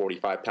eventually a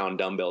 45-pound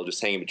dumbbell just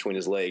hanging between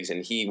his legs,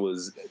 and he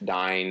was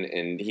dying,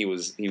 and he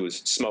was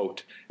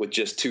smoked with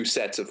just 2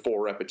 sets of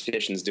 4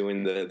 repetitions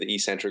doing the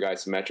eccentric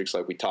isometrics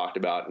like we talked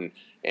about,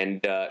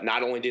 and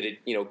not only did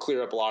it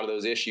clear up a lot of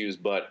those issues,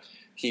 but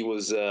he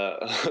was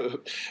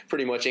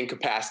pretty much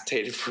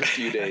incapacitated for a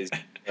few days.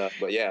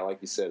 But yeah, like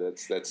you said,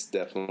 that's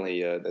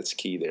definitely that's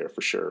key there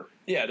for sure.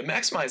 Yeah, to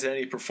maximize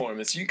any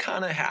performance, you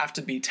kind of have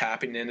to be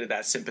tapping into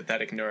that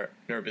sympathetic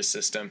nervous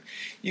system.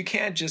 You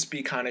can't just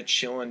be kind of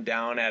chilling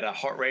down at a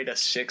heart rate of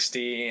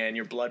 60 and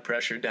your blood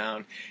pressure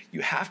down.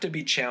 You have to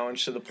be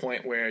challenged to the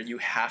point where you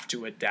have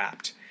to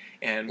adapt.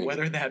 And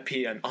whether that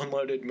be an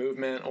unloaded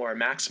movement or a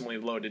maximally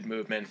loaded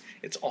movement,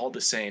 it's all the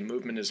same.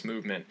 Movement is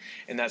movement.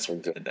 And that's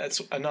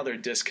another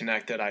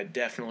disconnect that I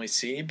definitely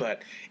see,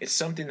 but it's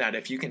something that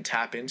if you can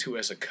tap into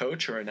as a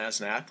coach or as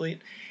an athlete,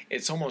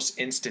 it's almost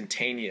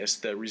instantaneous,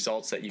 the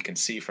results that you can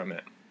see from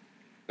it.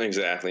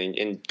 Exactly.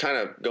 And kind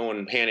of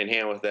going hand in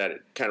hand with that,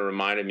 it kind of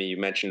reminded me, you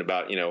mentioned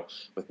about,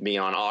 with being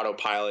on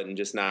autopilot and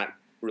just not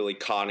really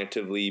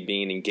cognitively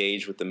being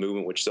engaged with the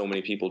movement, which so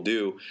many people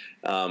do.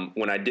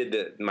 When I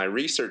did my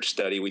research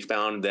study, we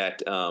found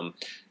that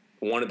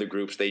one of the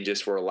groups, they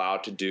just were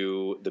allowed to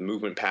do the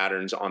movement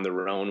patterns on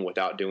their own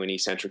without doing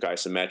eccentric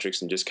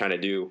isometrics and just kind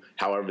of do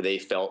however they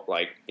felt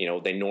like,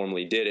 they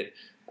normally did it.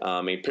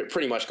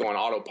 Pretty much go on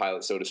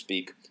autopilot, so to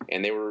speak.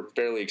 And they were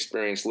fairly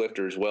experienced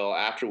lifters. Well,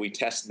 after we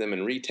tested them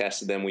and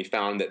retested them, we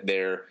found that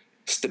their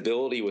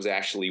stability was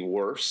actually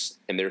worse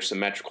and their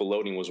symmetrical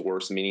loading was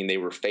worse, meaning they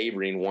were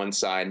favoring one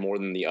side more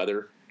than the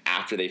other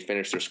after they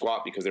finished their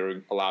squat because they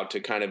were allowed to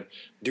kind of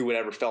do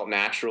whatever felt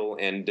natural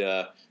and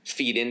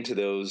feed into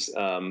those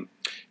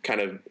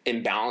kind of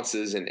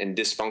imbalances and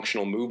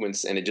dysfunctional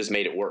movements, and it just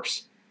made it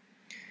worse.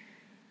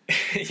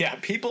 Yeah,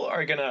 people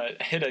are going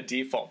to hit a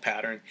default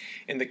pattern,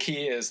 and the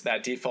key is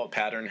that default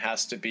pattern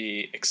has to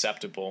be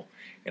acceptable.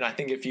 And I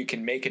think if you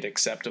can make it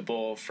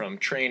acceptable from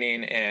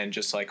training and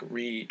just like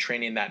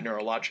retraining that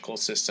neurological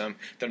system,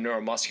 the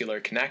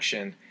neuromuscular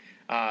connection,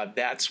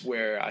 that's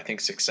where I think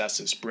success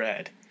is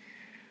bred.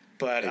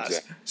 But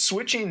Exactly.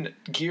 Switching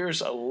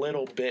gears a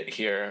little bit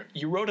here,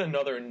 you wrote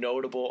another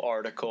notable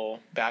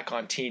article back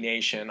on T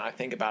Nation, I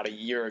think about a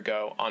year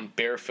ago, on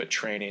barefoot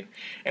training.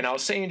 And I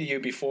was saying to you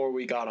before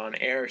we got on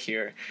air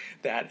here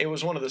that it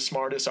was one of the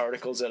smartest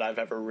articles that I've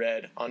ever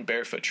read on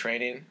barefoot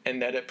training,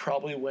 and that it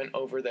probably went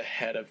over the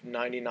head of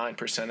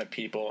 99% of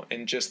people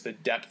in just the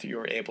depth you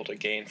were able to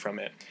gain from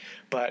it.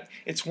 But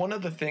it's one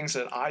of the things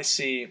that I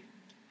see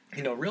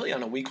really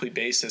on a weekly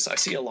basis. I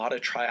see a lot of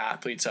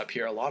triathletes up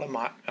here, a lot of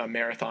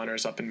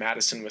marathoners up in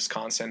Madison,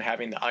 Wisconsin,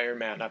 having the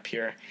Ironman up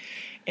here.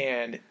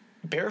 And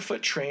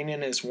barefoot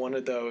training is one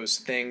of those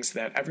things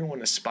that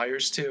everyone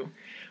aspires to,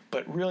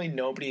 but really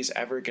nobody's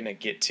ever going to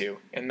get to.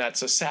 And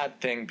that's a sad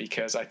thing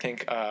because I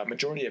think a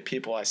majority of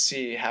people I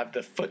see have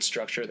the foot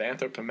structure, the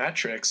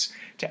anthropometrics,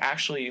 to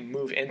actually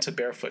move into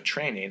barefoot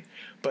training,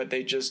 but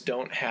they just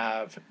don't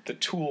have the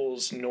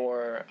tools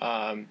nor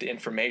the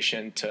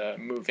information to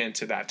move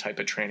into that type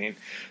of training.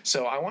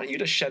 So I want you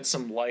to shed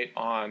some light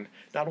on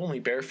not only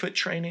barefoot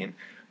training,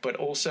 but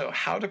also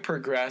how to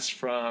progress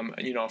from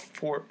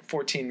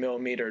 14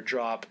 millimeter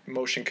drop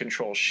motion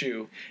control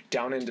shoe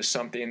down into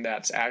something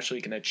that's actually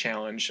going to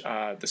challenge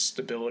the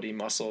stability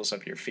muscles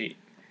of your feet.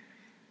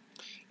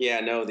 Yeah,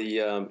 no,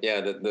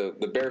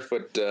 the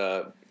barefoot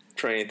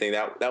training thing,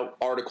 that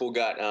article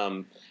got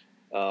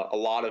a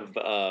lot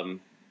of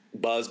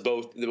buzz,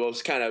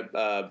 both kind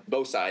of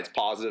both sides,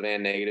 positive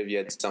and negative. You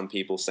had some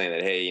people saying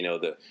that, hey,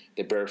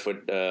 the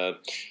barefoot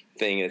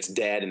thing, it's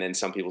dead, and then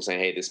some people saying,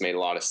 hey, this made a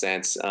lot of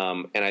sense.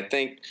 And I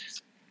think,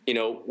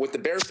 with the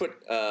barefoot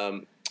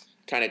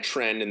kind of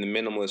trend and the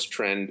minimalist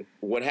trend,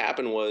 what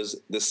happened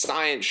was the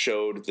science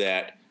showed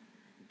that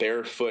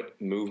barefoot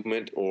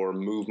movement or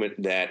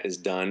movement that is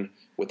done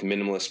with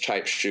minimalist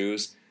type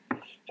shoes,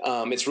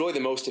 it's really the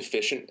most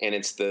efficient and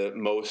it's the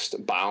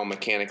most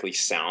biomechanically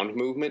sound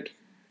movement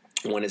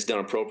when it's done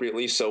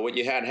appropriately. So what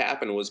you had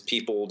happen was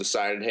people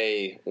decided,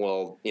 hey,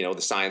 well, the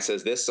science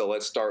says this, so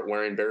let's start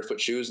wearing barefoot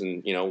shoes.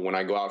 And, when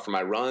I go out for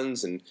my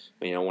runs and,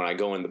 when I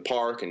go in the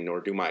park or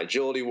do my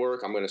agility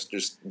work, I'm going to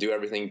just do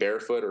everything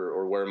barefoot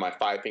or wear my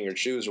 5-fingered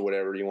shoes or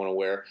whatever you want to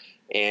wear.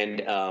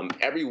 And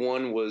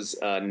everyone was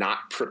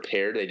not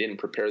prepared. They didn't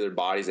prepare their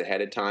bodies ahead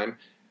of time.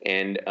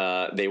 And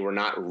they were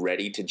not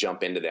ready to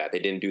jump into that. They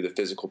didn't do the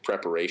physical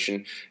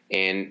preparation.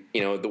 And,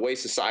 the way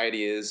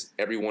society is,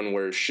 everyone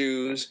wears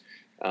shoes.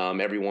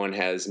 Everyone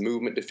has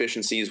movement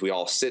deficiencies. We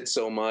all sit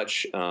so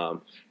much.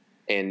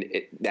 And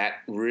that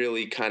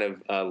really kind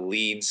of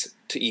leads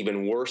to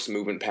even worse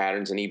movement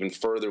patterns and even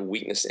further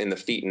weakness in the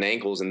feet and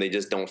ankles, and they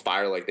just don't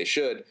fire like they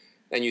should.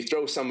 And you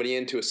throw somebody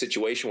into a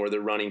situation where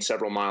they're running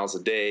several miles a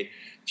day,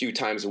 a few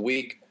times a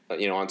week,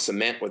 on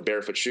cement with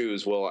barefoot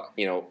shoes, well,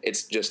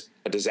 it's just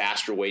a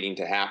disaster waiting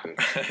to happen.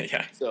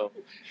 Yeah. So,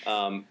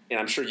 and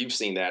I'm sure you've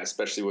seen that,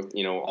 especially with,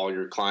 all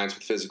your clients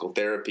with physical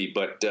therapy.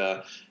 But,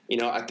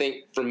 I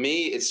think for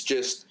me, it's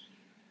just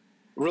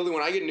really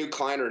when I get a new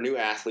client or a new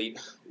athlete,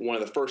 one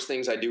of the first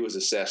things I do is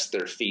assess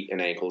their feet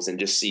and ankles and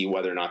just see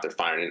whether or not they're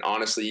firing. And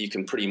honestly, you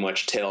can pretty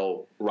much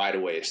tell right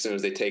away as soon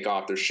as they take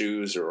off their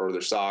shoes or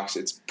their socks.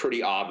 It's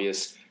pretty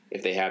obvious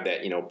if they have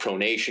that,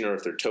 pronation, or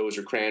if their toes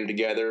are crammed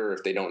together, or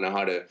if they don't know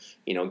how to,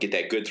 get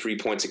that good 3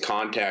 points of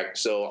contact.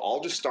 So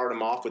I'll just start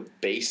them off with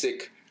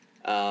basic,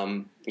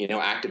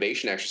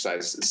 activation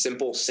exercises,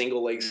 simple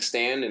single leg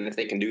stand. And if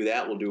they can do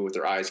that, we'll do it with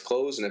their eyes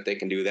closed. And if they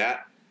can do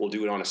that, we'll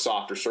do it on a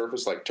softer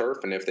surface like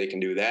turf. And if they can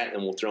do that,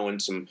 and we'll throw in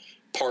some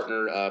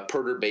partner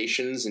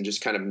perturbations and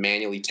just kind of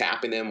manually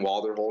tapping them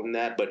while they're holding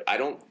that. But I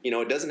don't,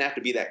 it doesn't have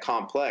to be that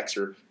complex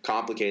or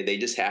complicated. They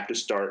just have to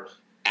start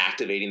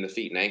activating the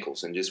feet and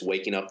ankles and just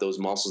waking up those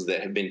muscles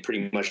that have been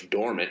pretty much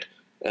dormant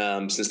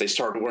since they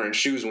started wearing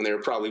shoes when they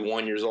were probably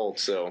 1 year old.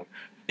 So,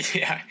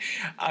 yeah,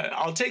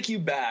 I'll take you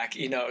back,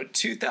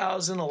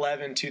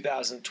 2011,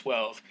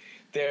 2012.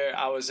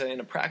 I was in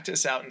a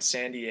practice out in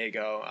San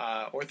Diego,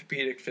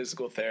 orthopedic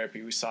physical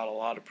therapy. We saw a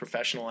lot of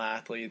professional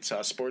athletes,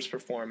 sports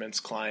performance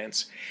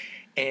clients.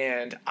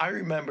 And I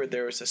remember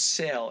there was a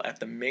sale at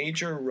the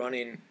major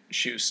running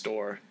shoe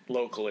store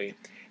locally,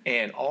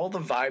 and all the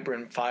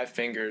Vibram 5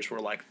 fingers were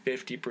like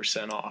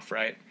 50% off,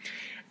 right?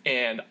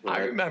 And I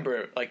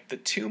remember, like, the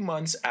 2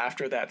 months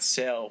after that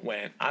sale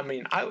went,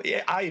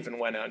 I even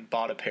went out and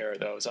bought a pair of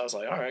those. I was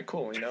like, all right,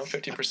 cool,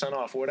 50%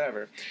 off,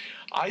 whatever.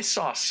 I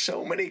saw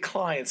so many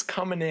clients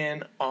coming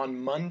in on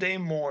Monday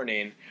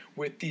morning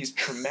with these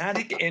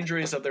traumatic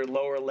injuries of their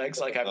lower legs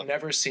like I've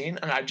never seen,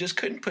 and I just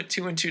couldn't put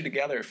two and two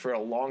together for a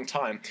long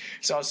time.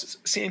 So I was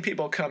seeing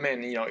people come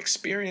in,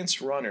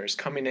 experienced runners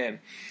coming in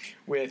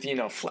with,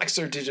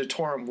 flexor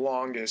digitorum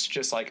longus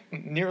just like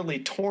nearly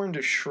torn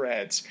to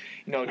shreds,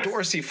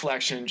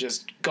 dorsiflexion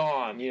just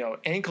gone,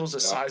 ankles the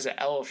size of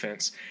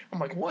elephants. I'm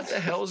like, what the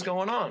hell is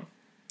going on?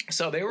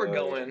 So they were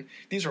going,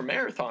 these were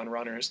marathon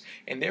runners,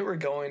 and they were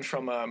going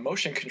from a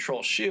motion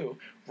control shoe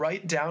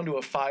right down to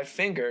a 5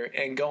 finger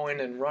and going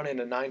and running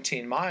a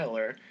 19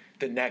 miler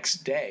the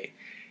next day.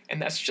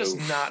 And that's just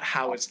not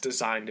how it's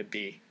designed to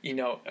be.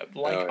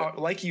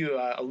 Like you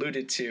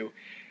alluded to,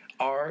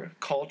 our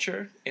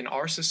culture and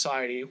our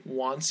society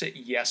wants it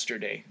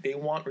yesterday. They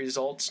want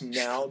results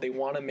now. They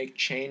want to make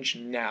change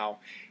now.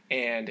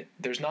 And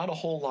there's not a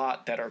whole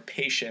lot that are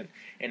patient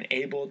and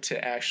able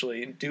to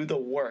actually do the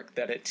work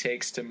that it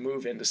takes to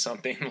move into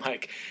something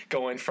like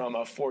going from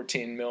a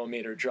 14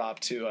 millimeter drop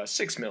to a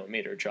 6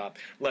 millimeter drop,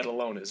 let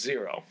alone a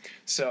 0.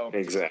 So,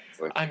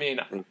 exactly.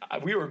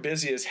 We were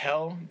busy as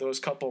hell those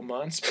couple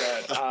months,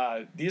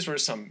 but these were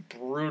some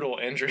brutal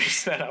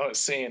injuries that I was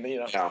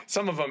seeing.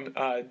 Some of them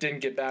didn't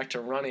get back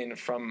to running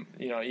from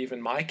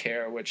even my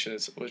care, which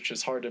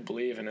is hard to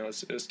believe, and it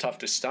was tough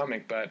to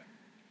stomach, but.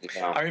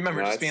 Yeah. I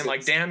remember just being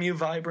like, "Damn you,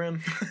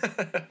 Vibram!"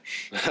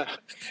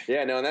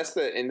 Yeah, no, and that's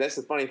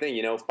the funny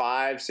thing.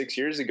 5-6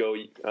 years ago,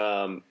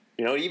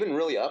 even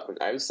really up,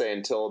 I would say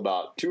until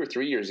about 2 or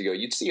 3 years ago,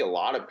 you'd see a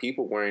lot of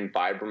people wearing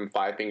Vibram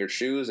 5-finger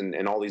shoes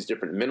and all these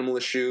different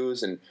minimalist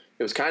shoes, and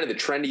it was kind of the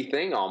trendy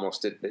thing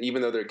almost.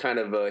 Even though they're kind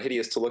of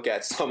hideous to look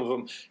at, some of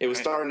them, it was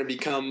starting to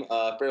become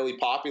fairly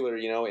popular.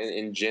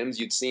 In gyms,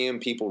 you'd see them,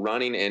 people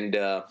running,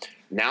 and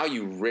now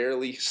you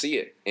rarely see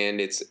it.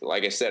 And it's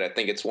like I said, I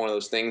think it's one of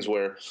those things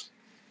where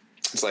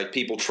it's like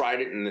people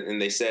tried it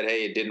and they said,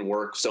 hey, it didn't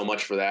work so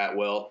much for that.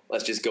 Well,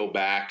 let's just go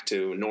back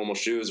to normal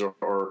shoes,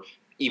 or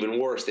even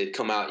worse, they'd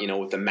come out,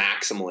 with the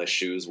maximalist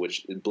shoes,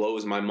 which it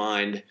blows my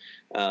mind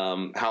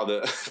how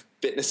the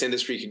fitness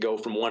industry could go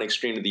from one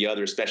extreme to the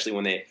other, especially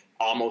when they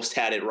almost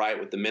had it right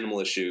with the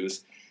minimalist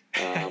shoes.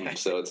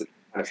 So it's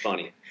kind of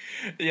funny.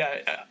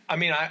 Yeah,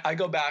 I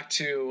go back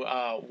to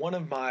one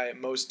of my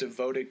most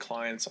devoted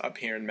clients up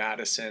here in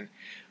Madison.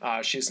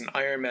 She's an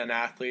Ironman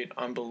athlete,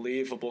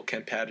 unbelievable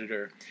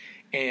competitor,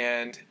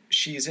 and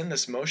she's in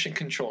this motion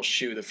control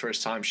shoe the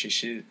first time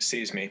she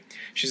sees me.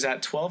 She's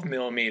at 12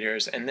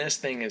 millimeters, and this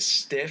thing is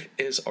stiff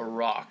as a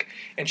rock,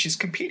 and she's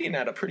competing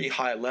at a pretty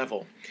high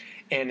level.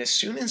 And as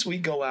soon as we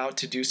go out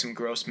to do some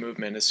gross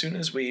movement, as soon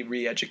as we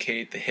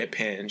re-educate the hip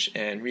hinge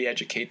and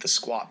re-educate the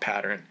squat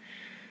pattern,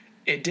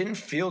 it didn't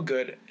feel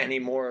good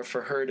anymore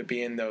for her to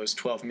be in those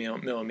 12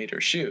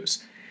 millimeter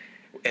shoes.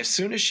 As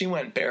soon as she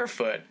went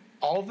barefoot,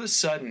 all of a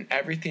sudden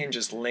everything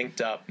just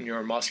linked up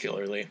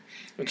neuromuscularly,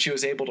 and she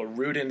was able to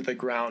root into the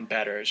ground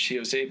better. She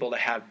was able to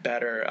have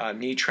better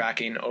knee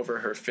tracking over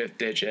her 5th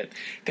digit,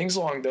 things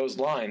along those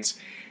lines.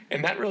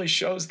 And that really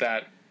shows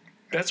that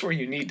that's where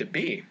you need to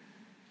be.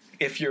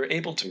 If you're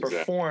able to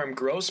perform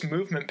gross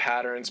movement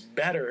patterns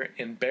better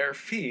in bare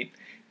feet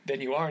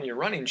than you are in your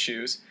running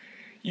shoes,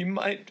 you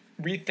might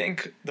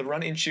rethink the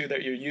running shoe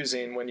that you're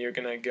using when you're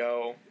going to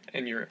go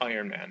in your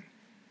Ironman.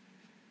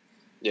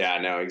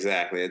 Yeah, no,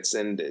 exactly.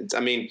 I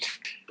mean,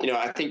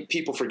 I think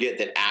people forget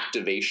that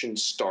activation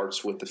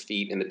starts with the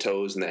feet and the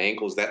toes and the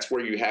ankles. That's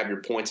where you have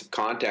your points of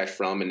contact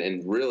from.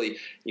 And really,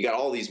 you got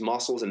all these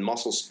muscles and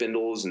muscle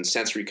spindles and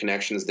sensory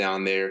connections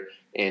down there.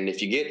 And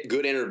if you get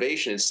good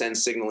innervation, it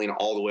sends signaling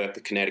all the way up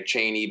the kinetic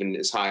chain, even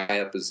as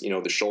high up as,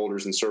 the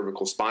shoulders and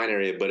cervical spine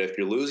area. But if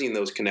you're losing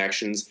those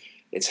connections,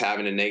 it's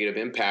having a negative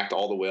impact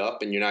all the way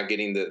up, and you're not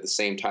getting the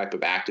same type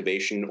of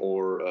activation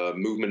or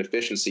movement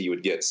efficiency you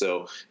would get.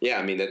 So, yeah,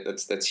 I mean,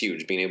 that's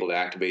huge, being able to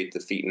activate the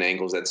feet and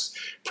ankles. That's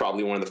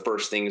probably one of the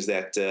first things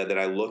that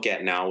I look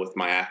at now with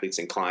my athletes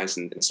and clients.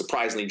 And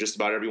surprisingly, just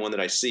about everyone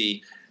that I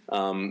see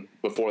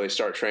before they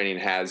start training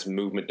has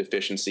movement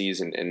deficiencies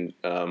and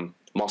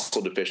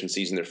muscle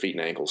deficiencies in their feet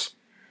and ankles.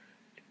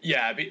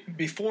 Yeah,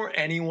 before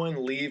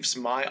anyone leaves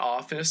my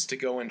office to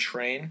go and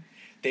train,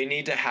 they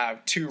need to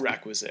have two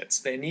requisites.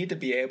 They need to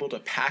be able to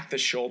pack the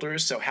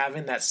shoulders, so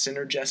having that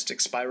synergistic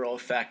spiral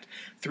effect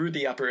through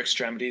the upper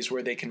extremities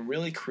where they can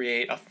really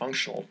create a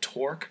functional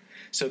torque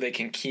so they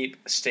can keep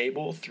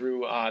stable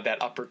through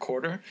that upper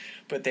quarter.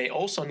 But they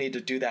also need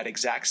to do that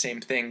exact same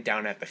thing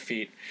down at the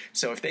feet.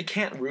 So if they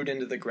can't root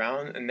into the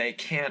ground and they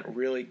can't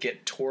really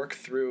get torque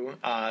through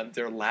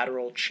their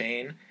lateral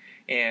chain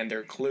and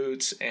their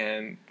glutes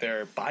and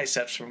their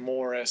biceps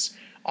femoris,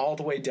 all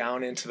the way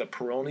down into the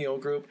peroneal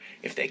group,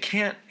 if they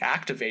can't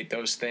activate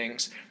those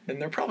things, then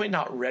they're probably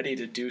not ready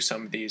to do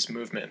some of these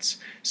movements.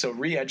 So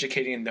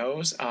re-educating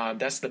those,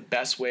 that's the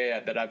best way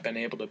that I've been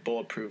able to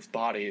bulletproof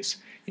bodies,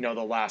 the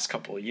last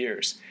couple of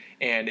years.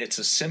 And it's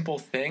a simple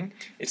thing.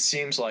 It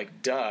seems like,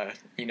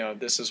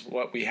 this is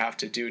what we have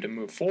to do to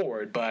move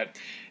forward. But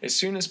as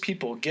soon as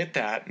people get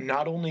that,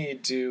 not only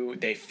do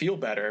they feel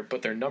better,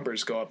 but their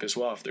numbers go up as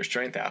well if they're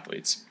strength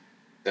athletes.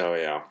 Oh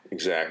yeah,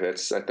 exactly.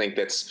 I think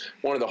that's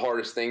one of the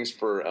hardest things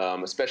for,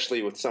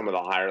 especially with some of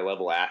the higher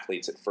level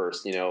athletes at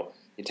first. You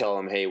tell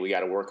them, hey, we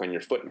got to work on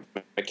your foot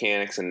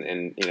mechanics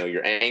and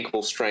your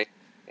ankle strength,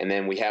 and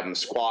then we have them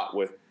squat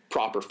with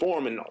proper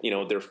form, and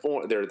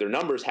their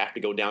numbers have to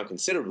go down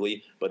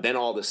considerably. But then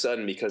all of a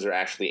sudden, because they're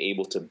actually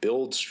able to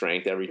build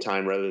strength every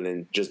time rather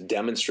than just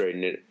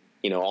demonstrating it,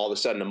 all of a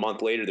sudden a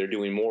month later they're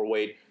doing more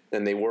weight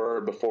than they were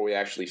before we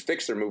actually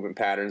fixed their movement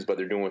patterns, but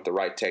they're doing it with the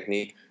right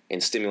technique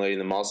and stimulating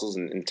the muscles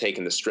and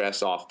taking the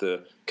stress off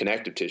the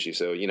connective tissue.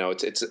 So,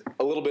 it's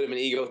a little bit of an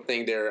ego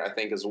thing there, I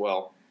think, as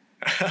well.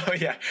 Oh,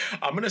 yeah.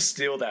 I'm going to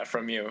steal that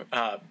from you.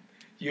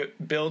 You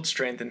build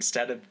strength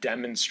instead of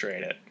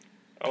demonstrate it.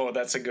 Oh,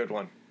 that's a good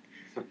one.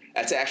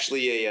 That's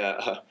actually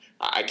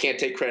I can't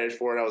take credit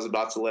for it. I was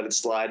about to let it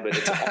slide, but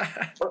it's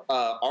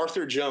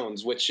Arthur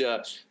Jones, which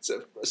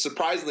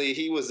surprisingly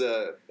he was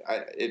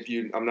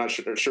I'm not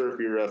sure if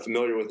you're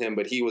familiar with him,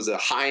 but he was a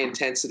high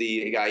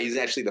intensity guy. He's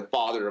actually the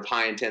father of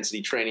high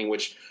intensity training,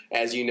 which,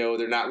 as you know,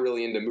 they're not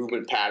really into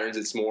movement patterns.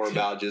 It's more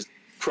about just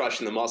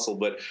crushing the muscle.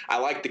 But I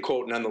like the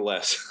quote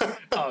nonetheless.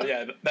 Oh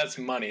yeah, that's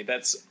money.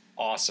 That's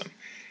awesome.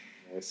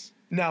 Nice.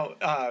 Now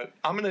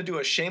I'm going to do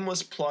a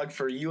shameless plug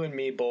for you and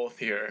me both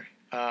here.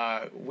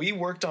 We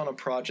worked on a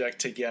project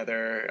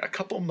together a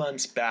couple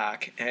months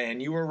back,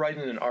 and you were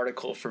writing an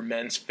article for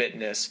Men's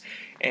Fitness,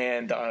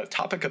 and the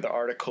topic of the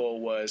article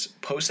was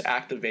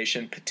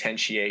post-activation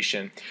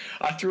potentiation.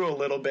 I threw a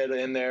little bit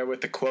in there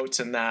with the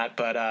quotes and that,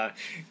 but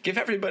give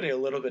everybody a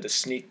little bit of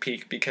sneak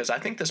peek, because I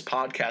think this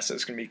podcast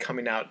is going to be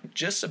coming out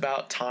just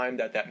about time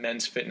that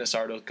Men's Fitness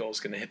article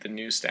is going to hit the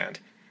newsstand.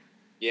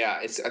 Yeah,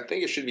 I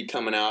think it should be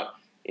coming out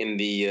in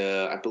the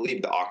I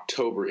believe the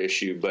October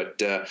issue,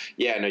 but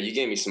you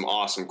gave me some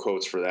awesome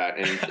quotes for that,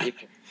 and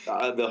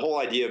the whole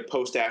idea of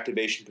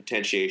post-activation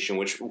potentiation,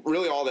 which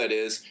really all that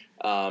is,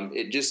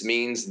 it just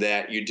means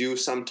that you do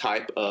some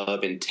type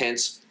of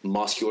intense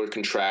muscular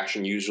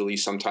contraction, usually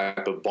some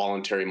type of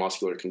voluntary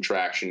muscular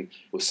contraction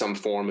with some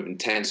form of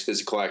intense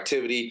physical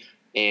activity,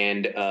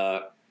 and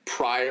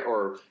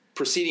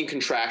preceding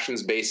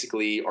contractions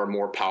basically are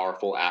more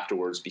powerful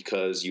afterwards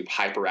because you've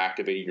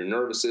hyperactivated your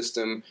nervous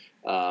system,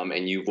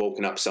 and you've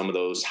woken up some of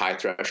those high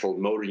threshold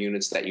motor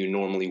units that you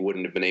normally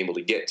wouldn't have been able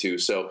to get to.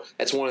 So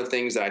that's one of the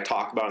things that I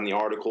talk about in the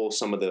article,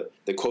 some of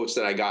the quotes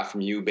that I got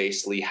from you,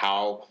 basically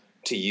how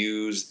to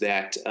use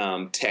that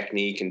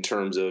technique in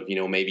terms of,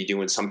 maybe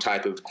doing some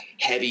type of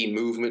heavy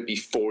movement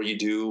before you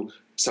do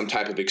some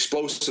type of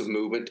explosive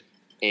movement,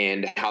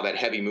 and how that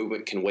heavy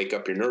movement can wake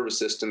up your nervous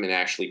system and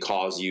actually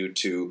cause you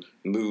to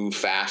move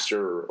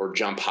faster or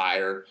jump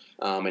higher.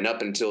 And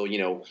up until,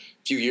 a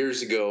few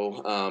years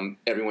ago,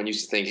 everyone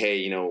used to think,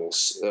 hey,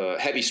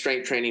 heavy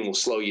strength training will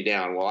slow you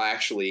down. Well,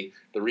 actually,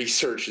 the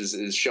research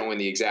is showing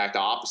the exact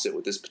opposite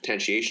with this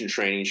potentiation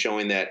training,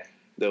 showing that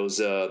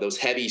those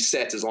heavy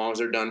sets, as long as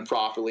they're done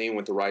properly and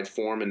with the right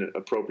form and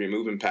appropriate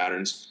movement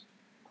patterns,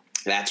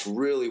 that's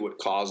really what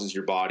causes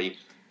your body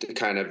to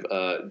kind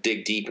of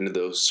dig deep into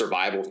those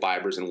survival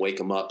fibers and wake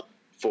them up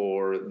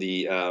for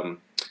the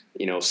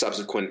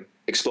subsequent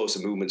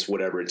explosive movements,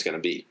 whatever it's going to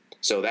be.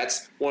 So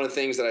that's one of the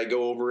things that I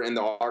go over in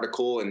the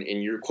article, and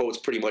your quotes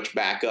pretty much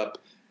back up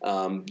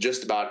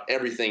just about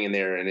everything in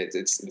there, and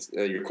it's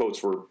your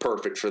quotes were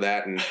perfect for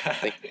that, and I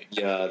think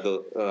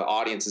the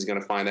audience is going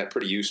to find that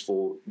pretty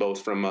useful,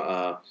 both from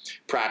a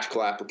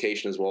practical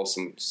application as well as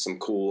some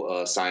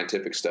cool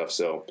scientific stuff.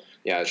 So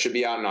yeah, it should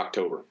be out in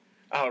October.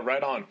 Oh,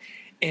 right on.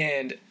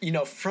 And,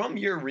 from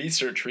your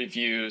research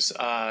reviews,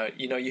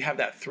 you have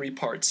that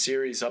 3-part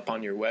series up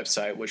on your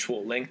website, which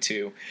we'll link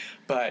to.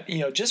 But,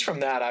 just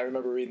from that, I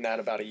remember reading that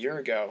about a year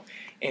ago,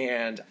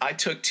 and I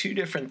took 2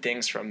 different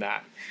things from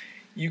that.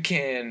 You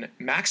can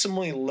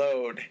maximally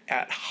load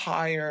at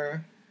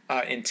higher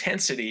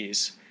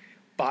intensities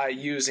by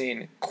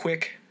using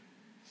quick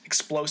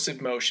explosive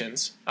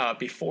motions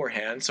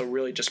beforehand, so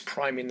really just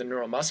priming the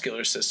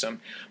neuromuscular system.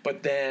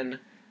 But then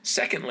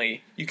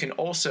secondly, you can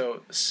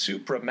also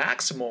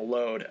supramaximal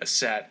load a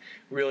set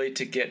really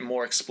to get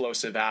more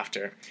explosive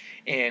after.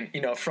 And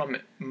from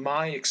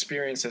my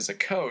experience as a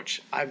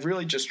coach, I've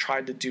really just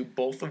tried to do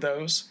both of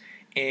those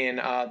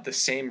in the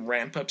same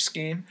ramp-up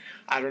scheme.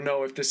 I don't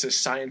know if this is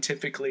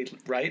scientifically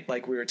right,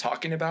 like we were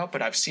talking about,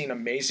 but I've seen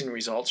amazing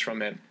results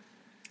from it.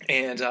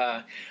 And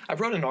I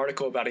wrote an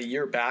article about a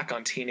year back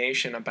on T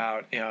Nation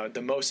about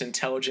the most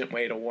intelligent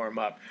way to warm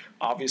up.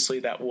 Obviously,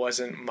 that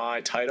wasn't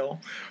my title,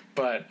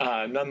 but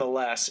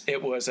nonetheless,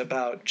 it was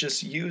about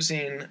just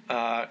using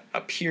a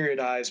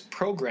periodized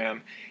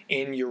program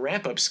in your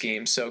ramp-up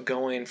scheme. So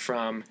going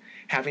from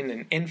having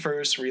an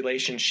inverse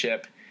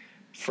relationship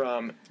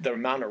from the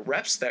amount of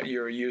reps that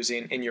you're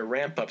using in your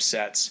ramp-up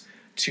sets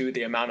to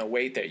the amount of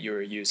weight that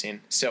you're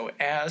using. So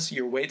as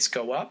your weights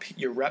go up,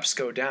 your reps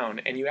go down,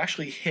 and you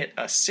actually hit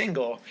a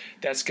single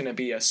that's going to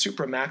be a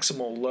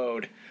supramaximal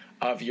load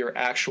of your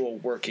actual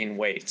working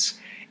weights.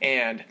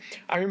 And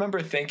I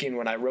remember thinking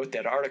when I wrote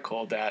that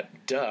article that,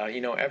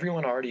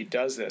 everyone already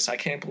does this. I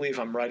can't believe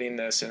I'm writing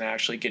this and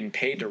actually getting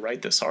paid to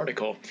write this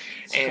article.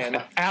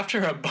 And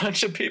after a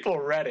bunch of people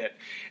read it,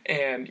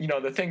 and,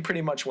 the thing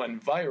pretty much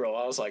went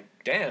viral, I was like,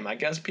 damn, I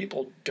guess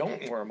people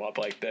don't warm up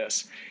like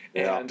this.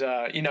 Yeah. And,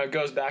 it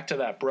goes back to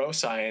that bro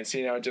science,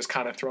 just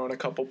kind of throwing a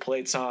couple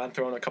plates on,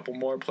 throwing a couple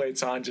more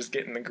plates on, just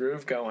getting the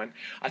groove going.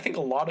 I think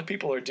a lot of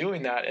people are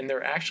doing that, and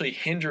they're actually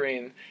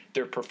hindering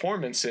their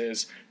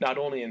performances, not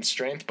only in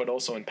strength, but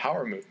also in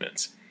power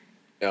movements.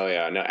 Oh,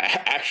 yeah. No,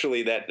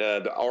 actually, that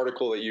the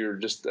article that you're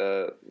just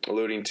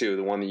alluding to,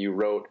 the one that you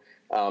wrote,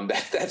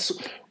 that's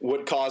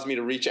what caused me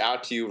to reach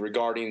out to you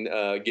regarding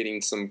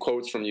getting some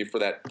quotes from you for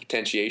that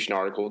potentiation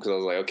article, because I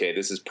was like, okay,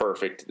 this is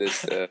perfect.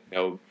 This,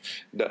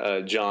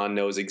 John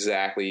knows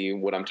exactly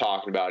what I'm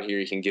talking about here.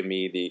 He can give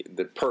me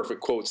the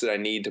perfect quotes that I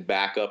need to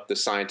back up the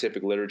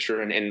scientific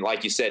literature. And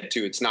like you said,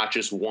 too, it's not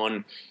just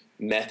one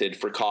method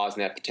for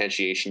causing that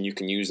potentiation. You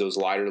can use those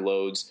lighter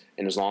loads,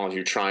 and as long as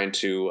you're trying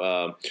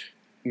to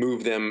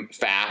move them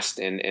fast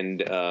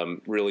and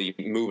really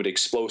move it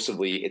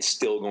explosively, it's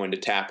still going to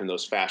tap in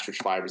those fast-twitch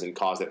fibers and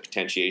cause that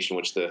potentiation,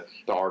 which the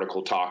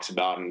article talks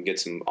about, and get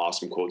some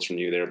awesome quotes from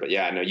you there. But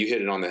yeah, no, you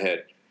hit it on the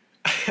head.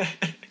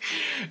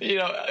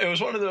 It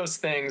was one of those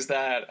things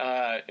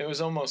that it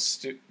was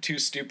almost too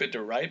stupid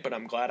to write, but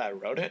I'm glad I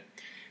wrote it.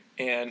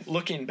 And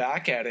looking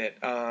back at it,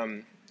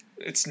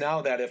 it's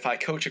now that if I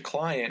coach a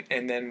client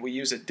and then we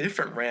use a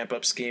different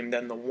ramp-up scheme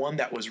than the one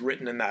that was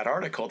written in that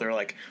article, they're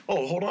like,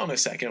 oh, hold on a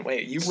second,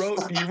 wait, you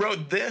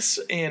wrote this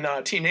in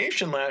T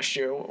Nation last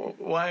year,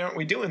 why aren't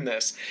we doing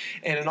this?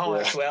 And in all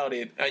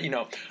actuality,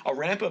 a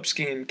ramp-up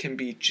scheme can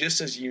be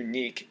just as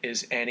unique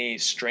as any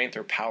strength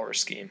or power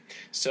scheme.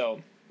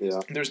 So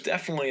there's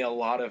definitely a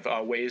lot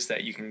of ways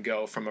that you can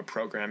go from a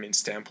programming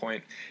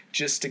standpoint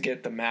just to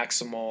get the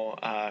maximal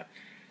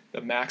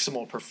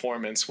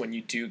performance when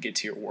you do get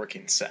to your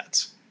working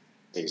sets.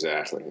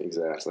 Exactly.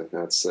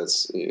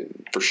 That's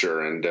for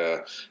sure. And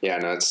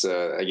that's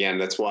again,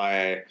 that's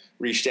why I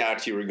reached out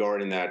to you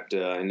regarding that.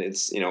 And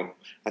it's,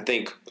 I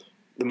think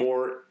the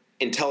more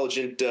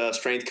intelligent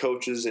strength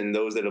coaches and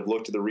those that have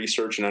looked at the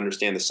research and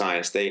understand the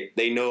science, they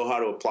know how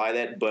to apply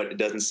that, but it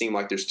doesn't seem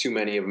like there's too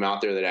many of them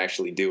out there that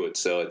actually do it.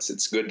 So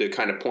it's good to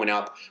kind of point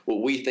out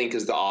what we think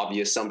is the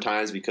obvious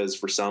sometimes, because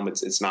for some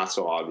it's not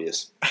so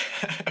obvious.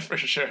 For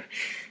sure.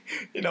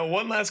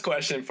 One last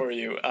question for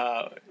you.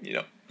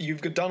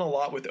 You've done a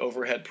lot with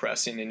overhead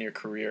pressing in your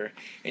career,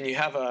 and you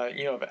have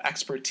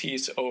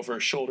expertise over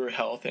shoulder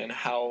health and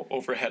how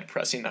overhead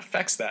pressing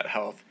affects that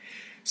health.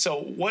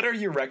 So what are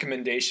your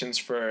recommendations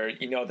for,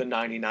 the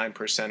 99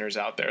 percenters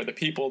out there, the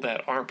people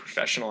that aren't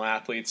professional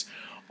athletes,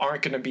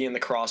 aren't going to be in the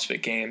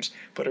CrossFit Games,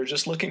 but are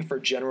just looking for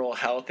general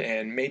health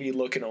and maybe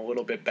looking a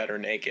little bit better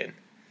naked?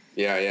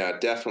 Yeah,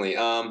 definitely.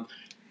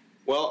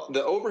 Well,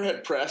 the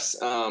overhead press,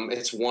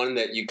 it's one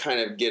that you kind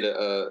of get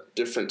a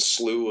different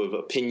slew of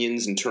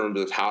opinions in terms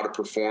of how to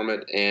perform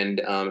it.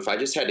 And if I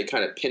just had to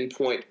kind of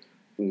pinpoint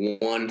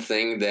one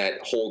thing that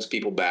holds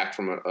people back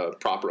from a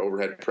proper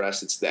overhead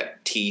press, it's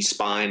that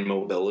T-spine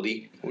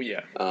mobility. Oh,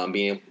 yeah.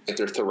 Being able to get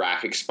their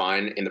thoracic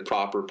spine in the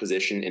proper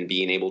position and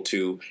being able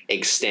to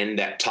extend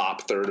that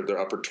top third of their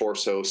upper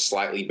torso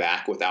slightly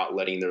back without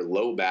letting their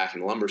low back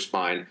and lumbar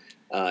spine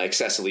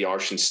excessively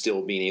arch, and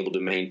still being able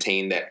to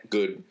maintain that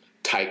good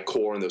tight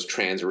core and those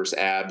transverse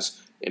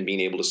abs and being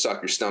able to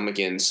suck your stomach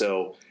in.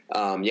 So,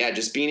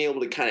 just being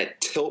able to kind of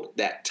tilt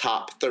that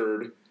top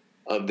third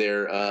of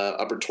their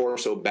upper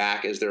torso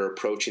back as they're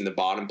approaching the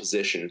bottom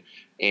position.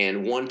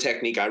 And one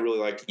technique I really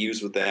like to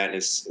use with that, and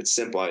it's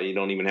simple. You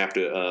don't even have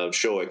to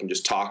show it. I can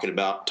just talk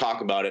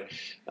about it.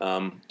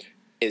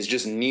 Is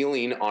just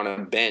kneeling on a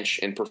bench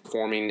and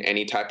performing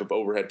any type of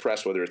overhead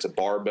press, whether it's a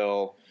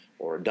barbell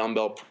or a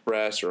dumbbell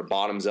press or a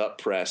bottoms up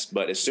press.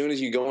 But as soon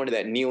as you go into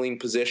that kneeling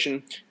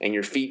position and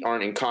your feet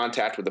aren't in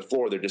contact with the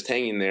floor, they're just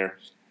hanging there,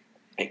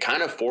 it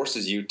kind of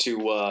forces you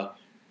to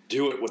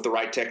do it with the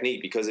right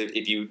technique, because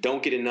if you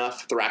don't get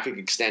enough thoracic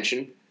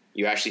extension,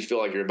 you actually feel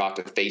like you're about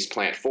to face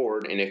plant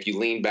forward. And if you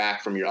lean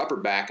back from your upper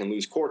back and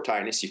lose core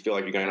tightness, you feel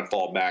like you're going to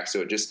fall back.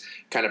 So it just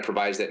kind of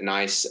provides that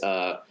nice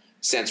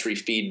sensory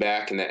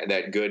feedback and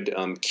that good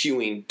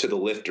cueing to the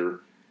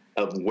lifter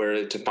of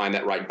where to find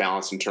that right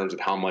balance in terms of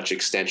how much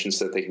extension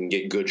so that they can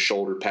get good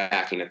shoulder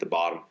packing at the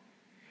bottom.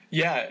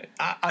 Yeah,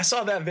 I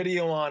saw that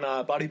video on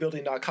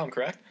bodybuilding.com,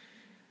 correct?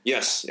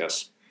 Yes.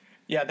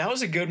 Yeah, that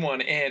was a good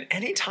one. And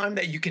anytime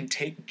that you can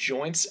take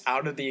joints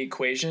out of the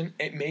equation,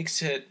 it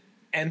makes it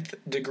nth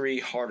degree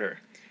harder.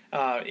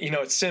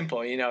 It's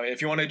simple.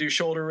 If you want to do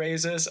shoulder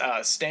raises,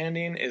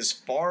 standing is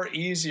far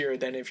easier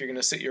than if you're going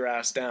to sit your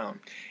ass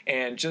down.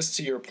 And just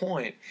to your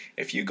point,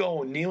 if you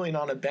go kneeling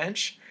on a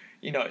bench,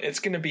 it's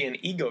going to be an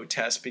ego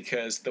test,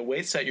 because the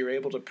weights that you're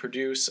able to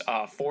produce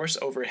force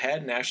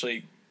overhead and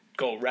actually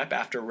go rep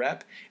after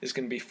rep is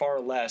going to be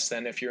far less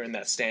than if you're in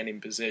that standing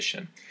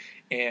position.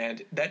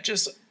 And that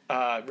just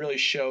really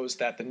shows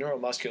that the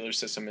neuromuscular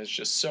system is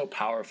just so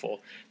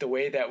powerful. The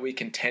way that we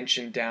can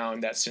tension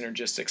down that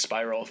synergistic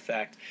spiral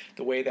effect,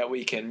 the way that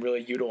we can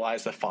really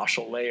utilize the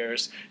fascial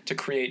layers to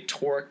create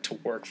torque to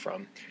work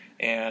from.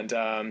 And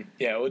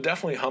it would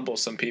definitely humble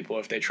some people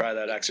if they try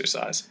that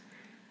exercise.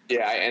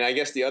 Yeah, and I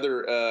guess the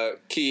other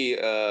key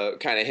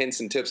kind of hints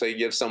and tips I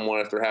give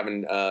someone if they're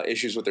having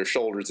issues with their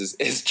shoulders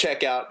is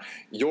check out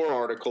your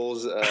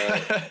articles,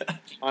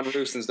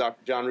 Dr.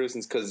 John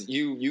Ruson's, because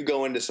you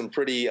go into some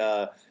pretty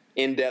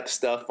in-depth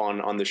stuff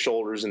on the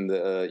shoulders and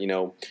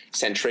the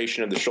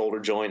centration of the shoulder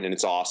joint, and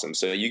it's awesome.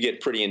 So you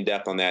get pretty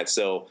in-depth on that.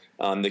 So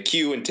the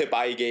cue and tip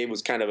I gave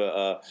was kind of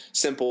a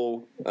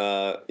simple,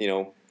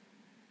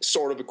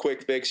 sort of a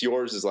quick fix.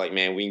 Yours is like,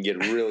 man, we can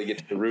really get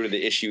to the root of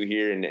the issue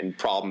here and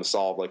problem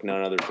solve like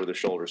none other for the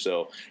shoulder.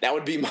 So that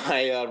would be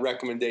my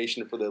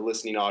recommendation for the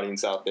listening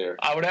audience out there.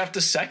 I would have to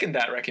second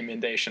that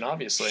recommendation,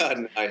 obviously.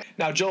 Nice.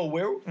 Now, Joel,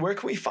 where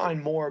can we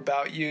find more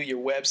about you,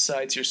 your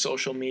websites, your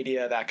social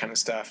media, that kind of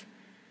stuff?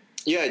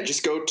 Yeah,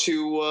 just go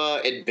to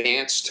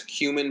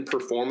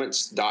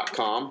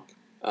advancedhumanperformance.com.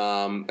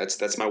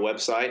 That's my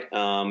website,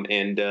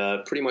 and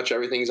pretty much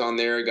everything's on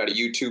there. I got a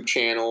YouTube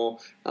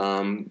channel.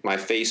 My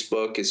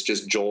Facebook is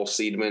just Joel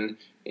Seedman,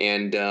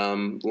 and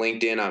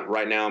LinkedIn.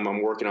 Right now,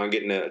 I'm working on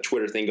getting a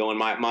Twitter thing going.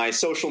 My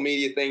social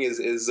media thing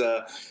is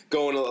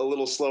going a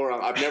little slower.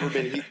 I've never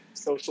been a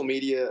social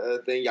media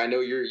thing. I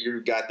know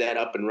you got that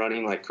up and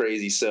running like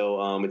crazy,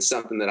 so it's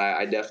something that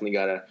I definitely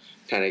got to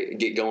kind of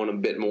get going a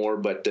bit more.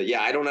 But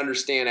I don't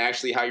understand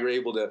actually how you're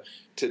able to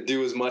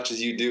do as much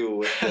as you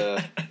do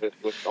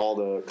with all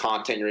the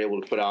content you're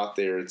able to put out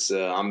there. It's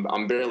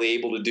I'm barely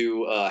able to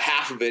do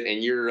half of it,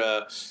 and you're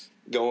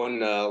going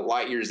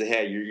light years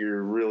ahead.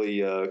 You're really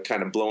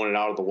kind of blowing it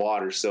out of the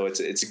water. So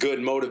it's good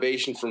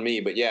motivation for me.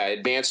 But yeah,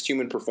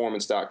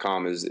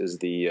 advancedhumanperformance.com is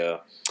the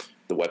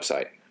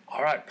website.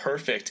 All right,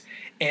 perfect.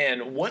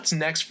 And what's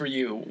next for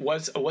you?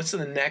 What's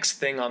the next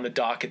thing on the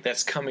docket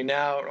that's coming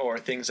out, or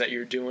things that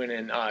you're doing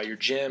in your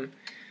gym?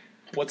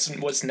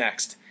 What's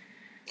next?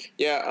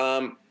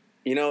 Yeah,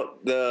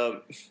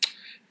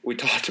 we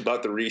talked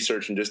about the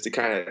research, and just to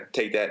kind of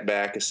take that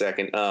back a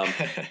second, my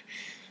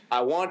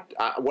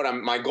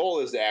goal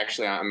is to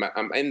actually,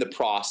 I'm in the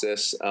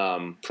process,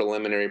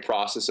 preliminary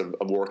process of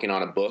working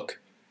on a book,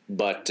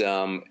 but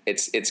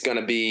it's going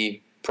to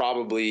be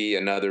probably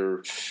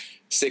another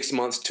 6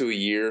 months to a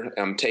year.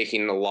 I'm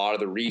taking a lot of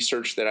the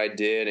research that I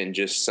did and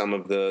just some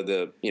of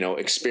the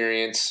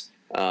experience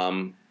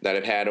that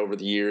I've had over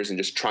the years, and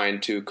just trying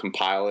to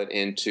compile it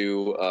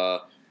into a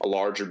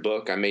larger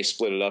book. I may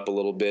split it up a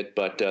little bit,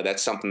 but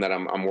that's something that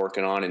I'm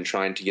working on and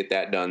trying to get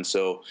that done.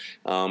 So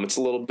it's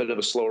a little bit of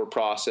a slower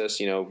process,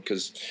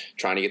 because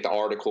trying to get the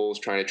articles,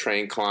 trying to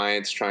train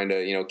clients, trying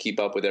to keep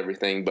up with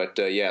everything. But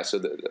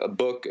so a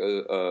book,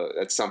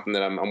 that's something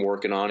that I'm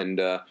working on, and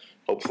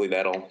hopefully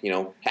that'll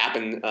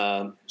happen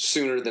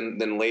sooner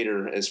than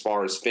later as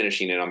far as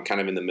finishing it. I'm kind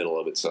of in the middle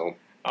of it, so.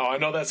 Oh, I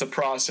know that's a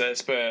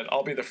process, but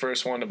I'll be the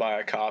first one to buy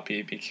a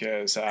copy,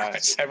 because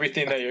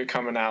everything that you're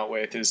coming out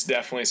with is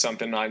definitely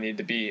something I need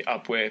to be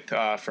up with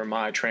for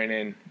my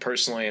training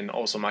personally, and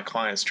also my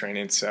clients'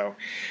 training. So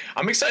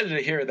I'm excited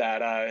to hear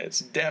that.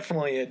 It's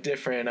definitely a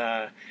different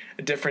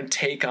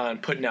take on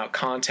putting out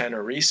content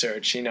or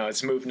research.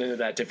 It's moving into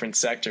that different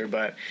sector,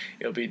 but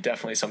it'll be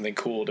definitely something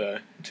cool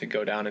to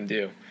go down and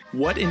do.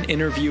 What an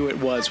interview it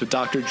was with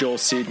Dr. Joel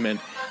Seedman.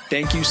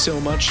 Thank you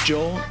so much,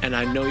 Joel, and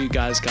I know you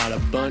guys got a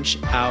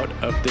bunch out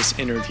of this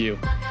interview.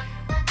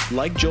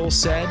 Like Joel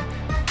said,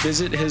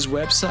 visit his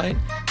website,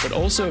 but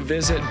also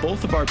visit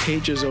both of our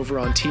pages over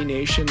on T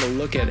Nation to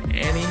look at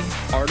any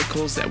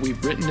articles that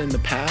we've written in the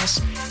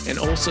past and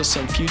also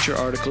some future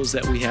articles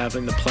that we have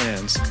in the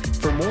plans.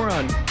 For more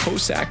on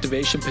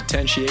post-activation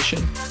potentiation,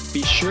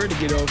 be sure to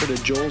get over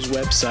to Joel's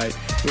website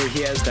where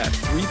he has that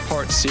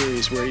 3-part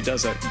series where he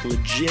does a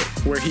legit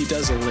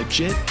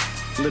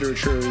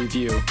literature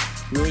review,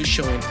 really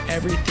showing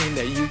everything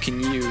that you can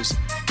use,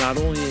 not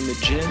only in the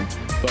gym,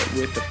 but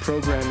with the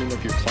programming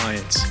of your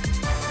clients.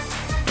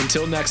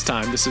 Until next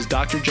time, this is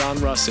Dr. John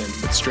Russin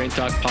with Strength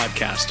Talk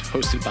Podcast,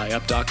 hosted by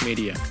UpDoc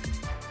Media.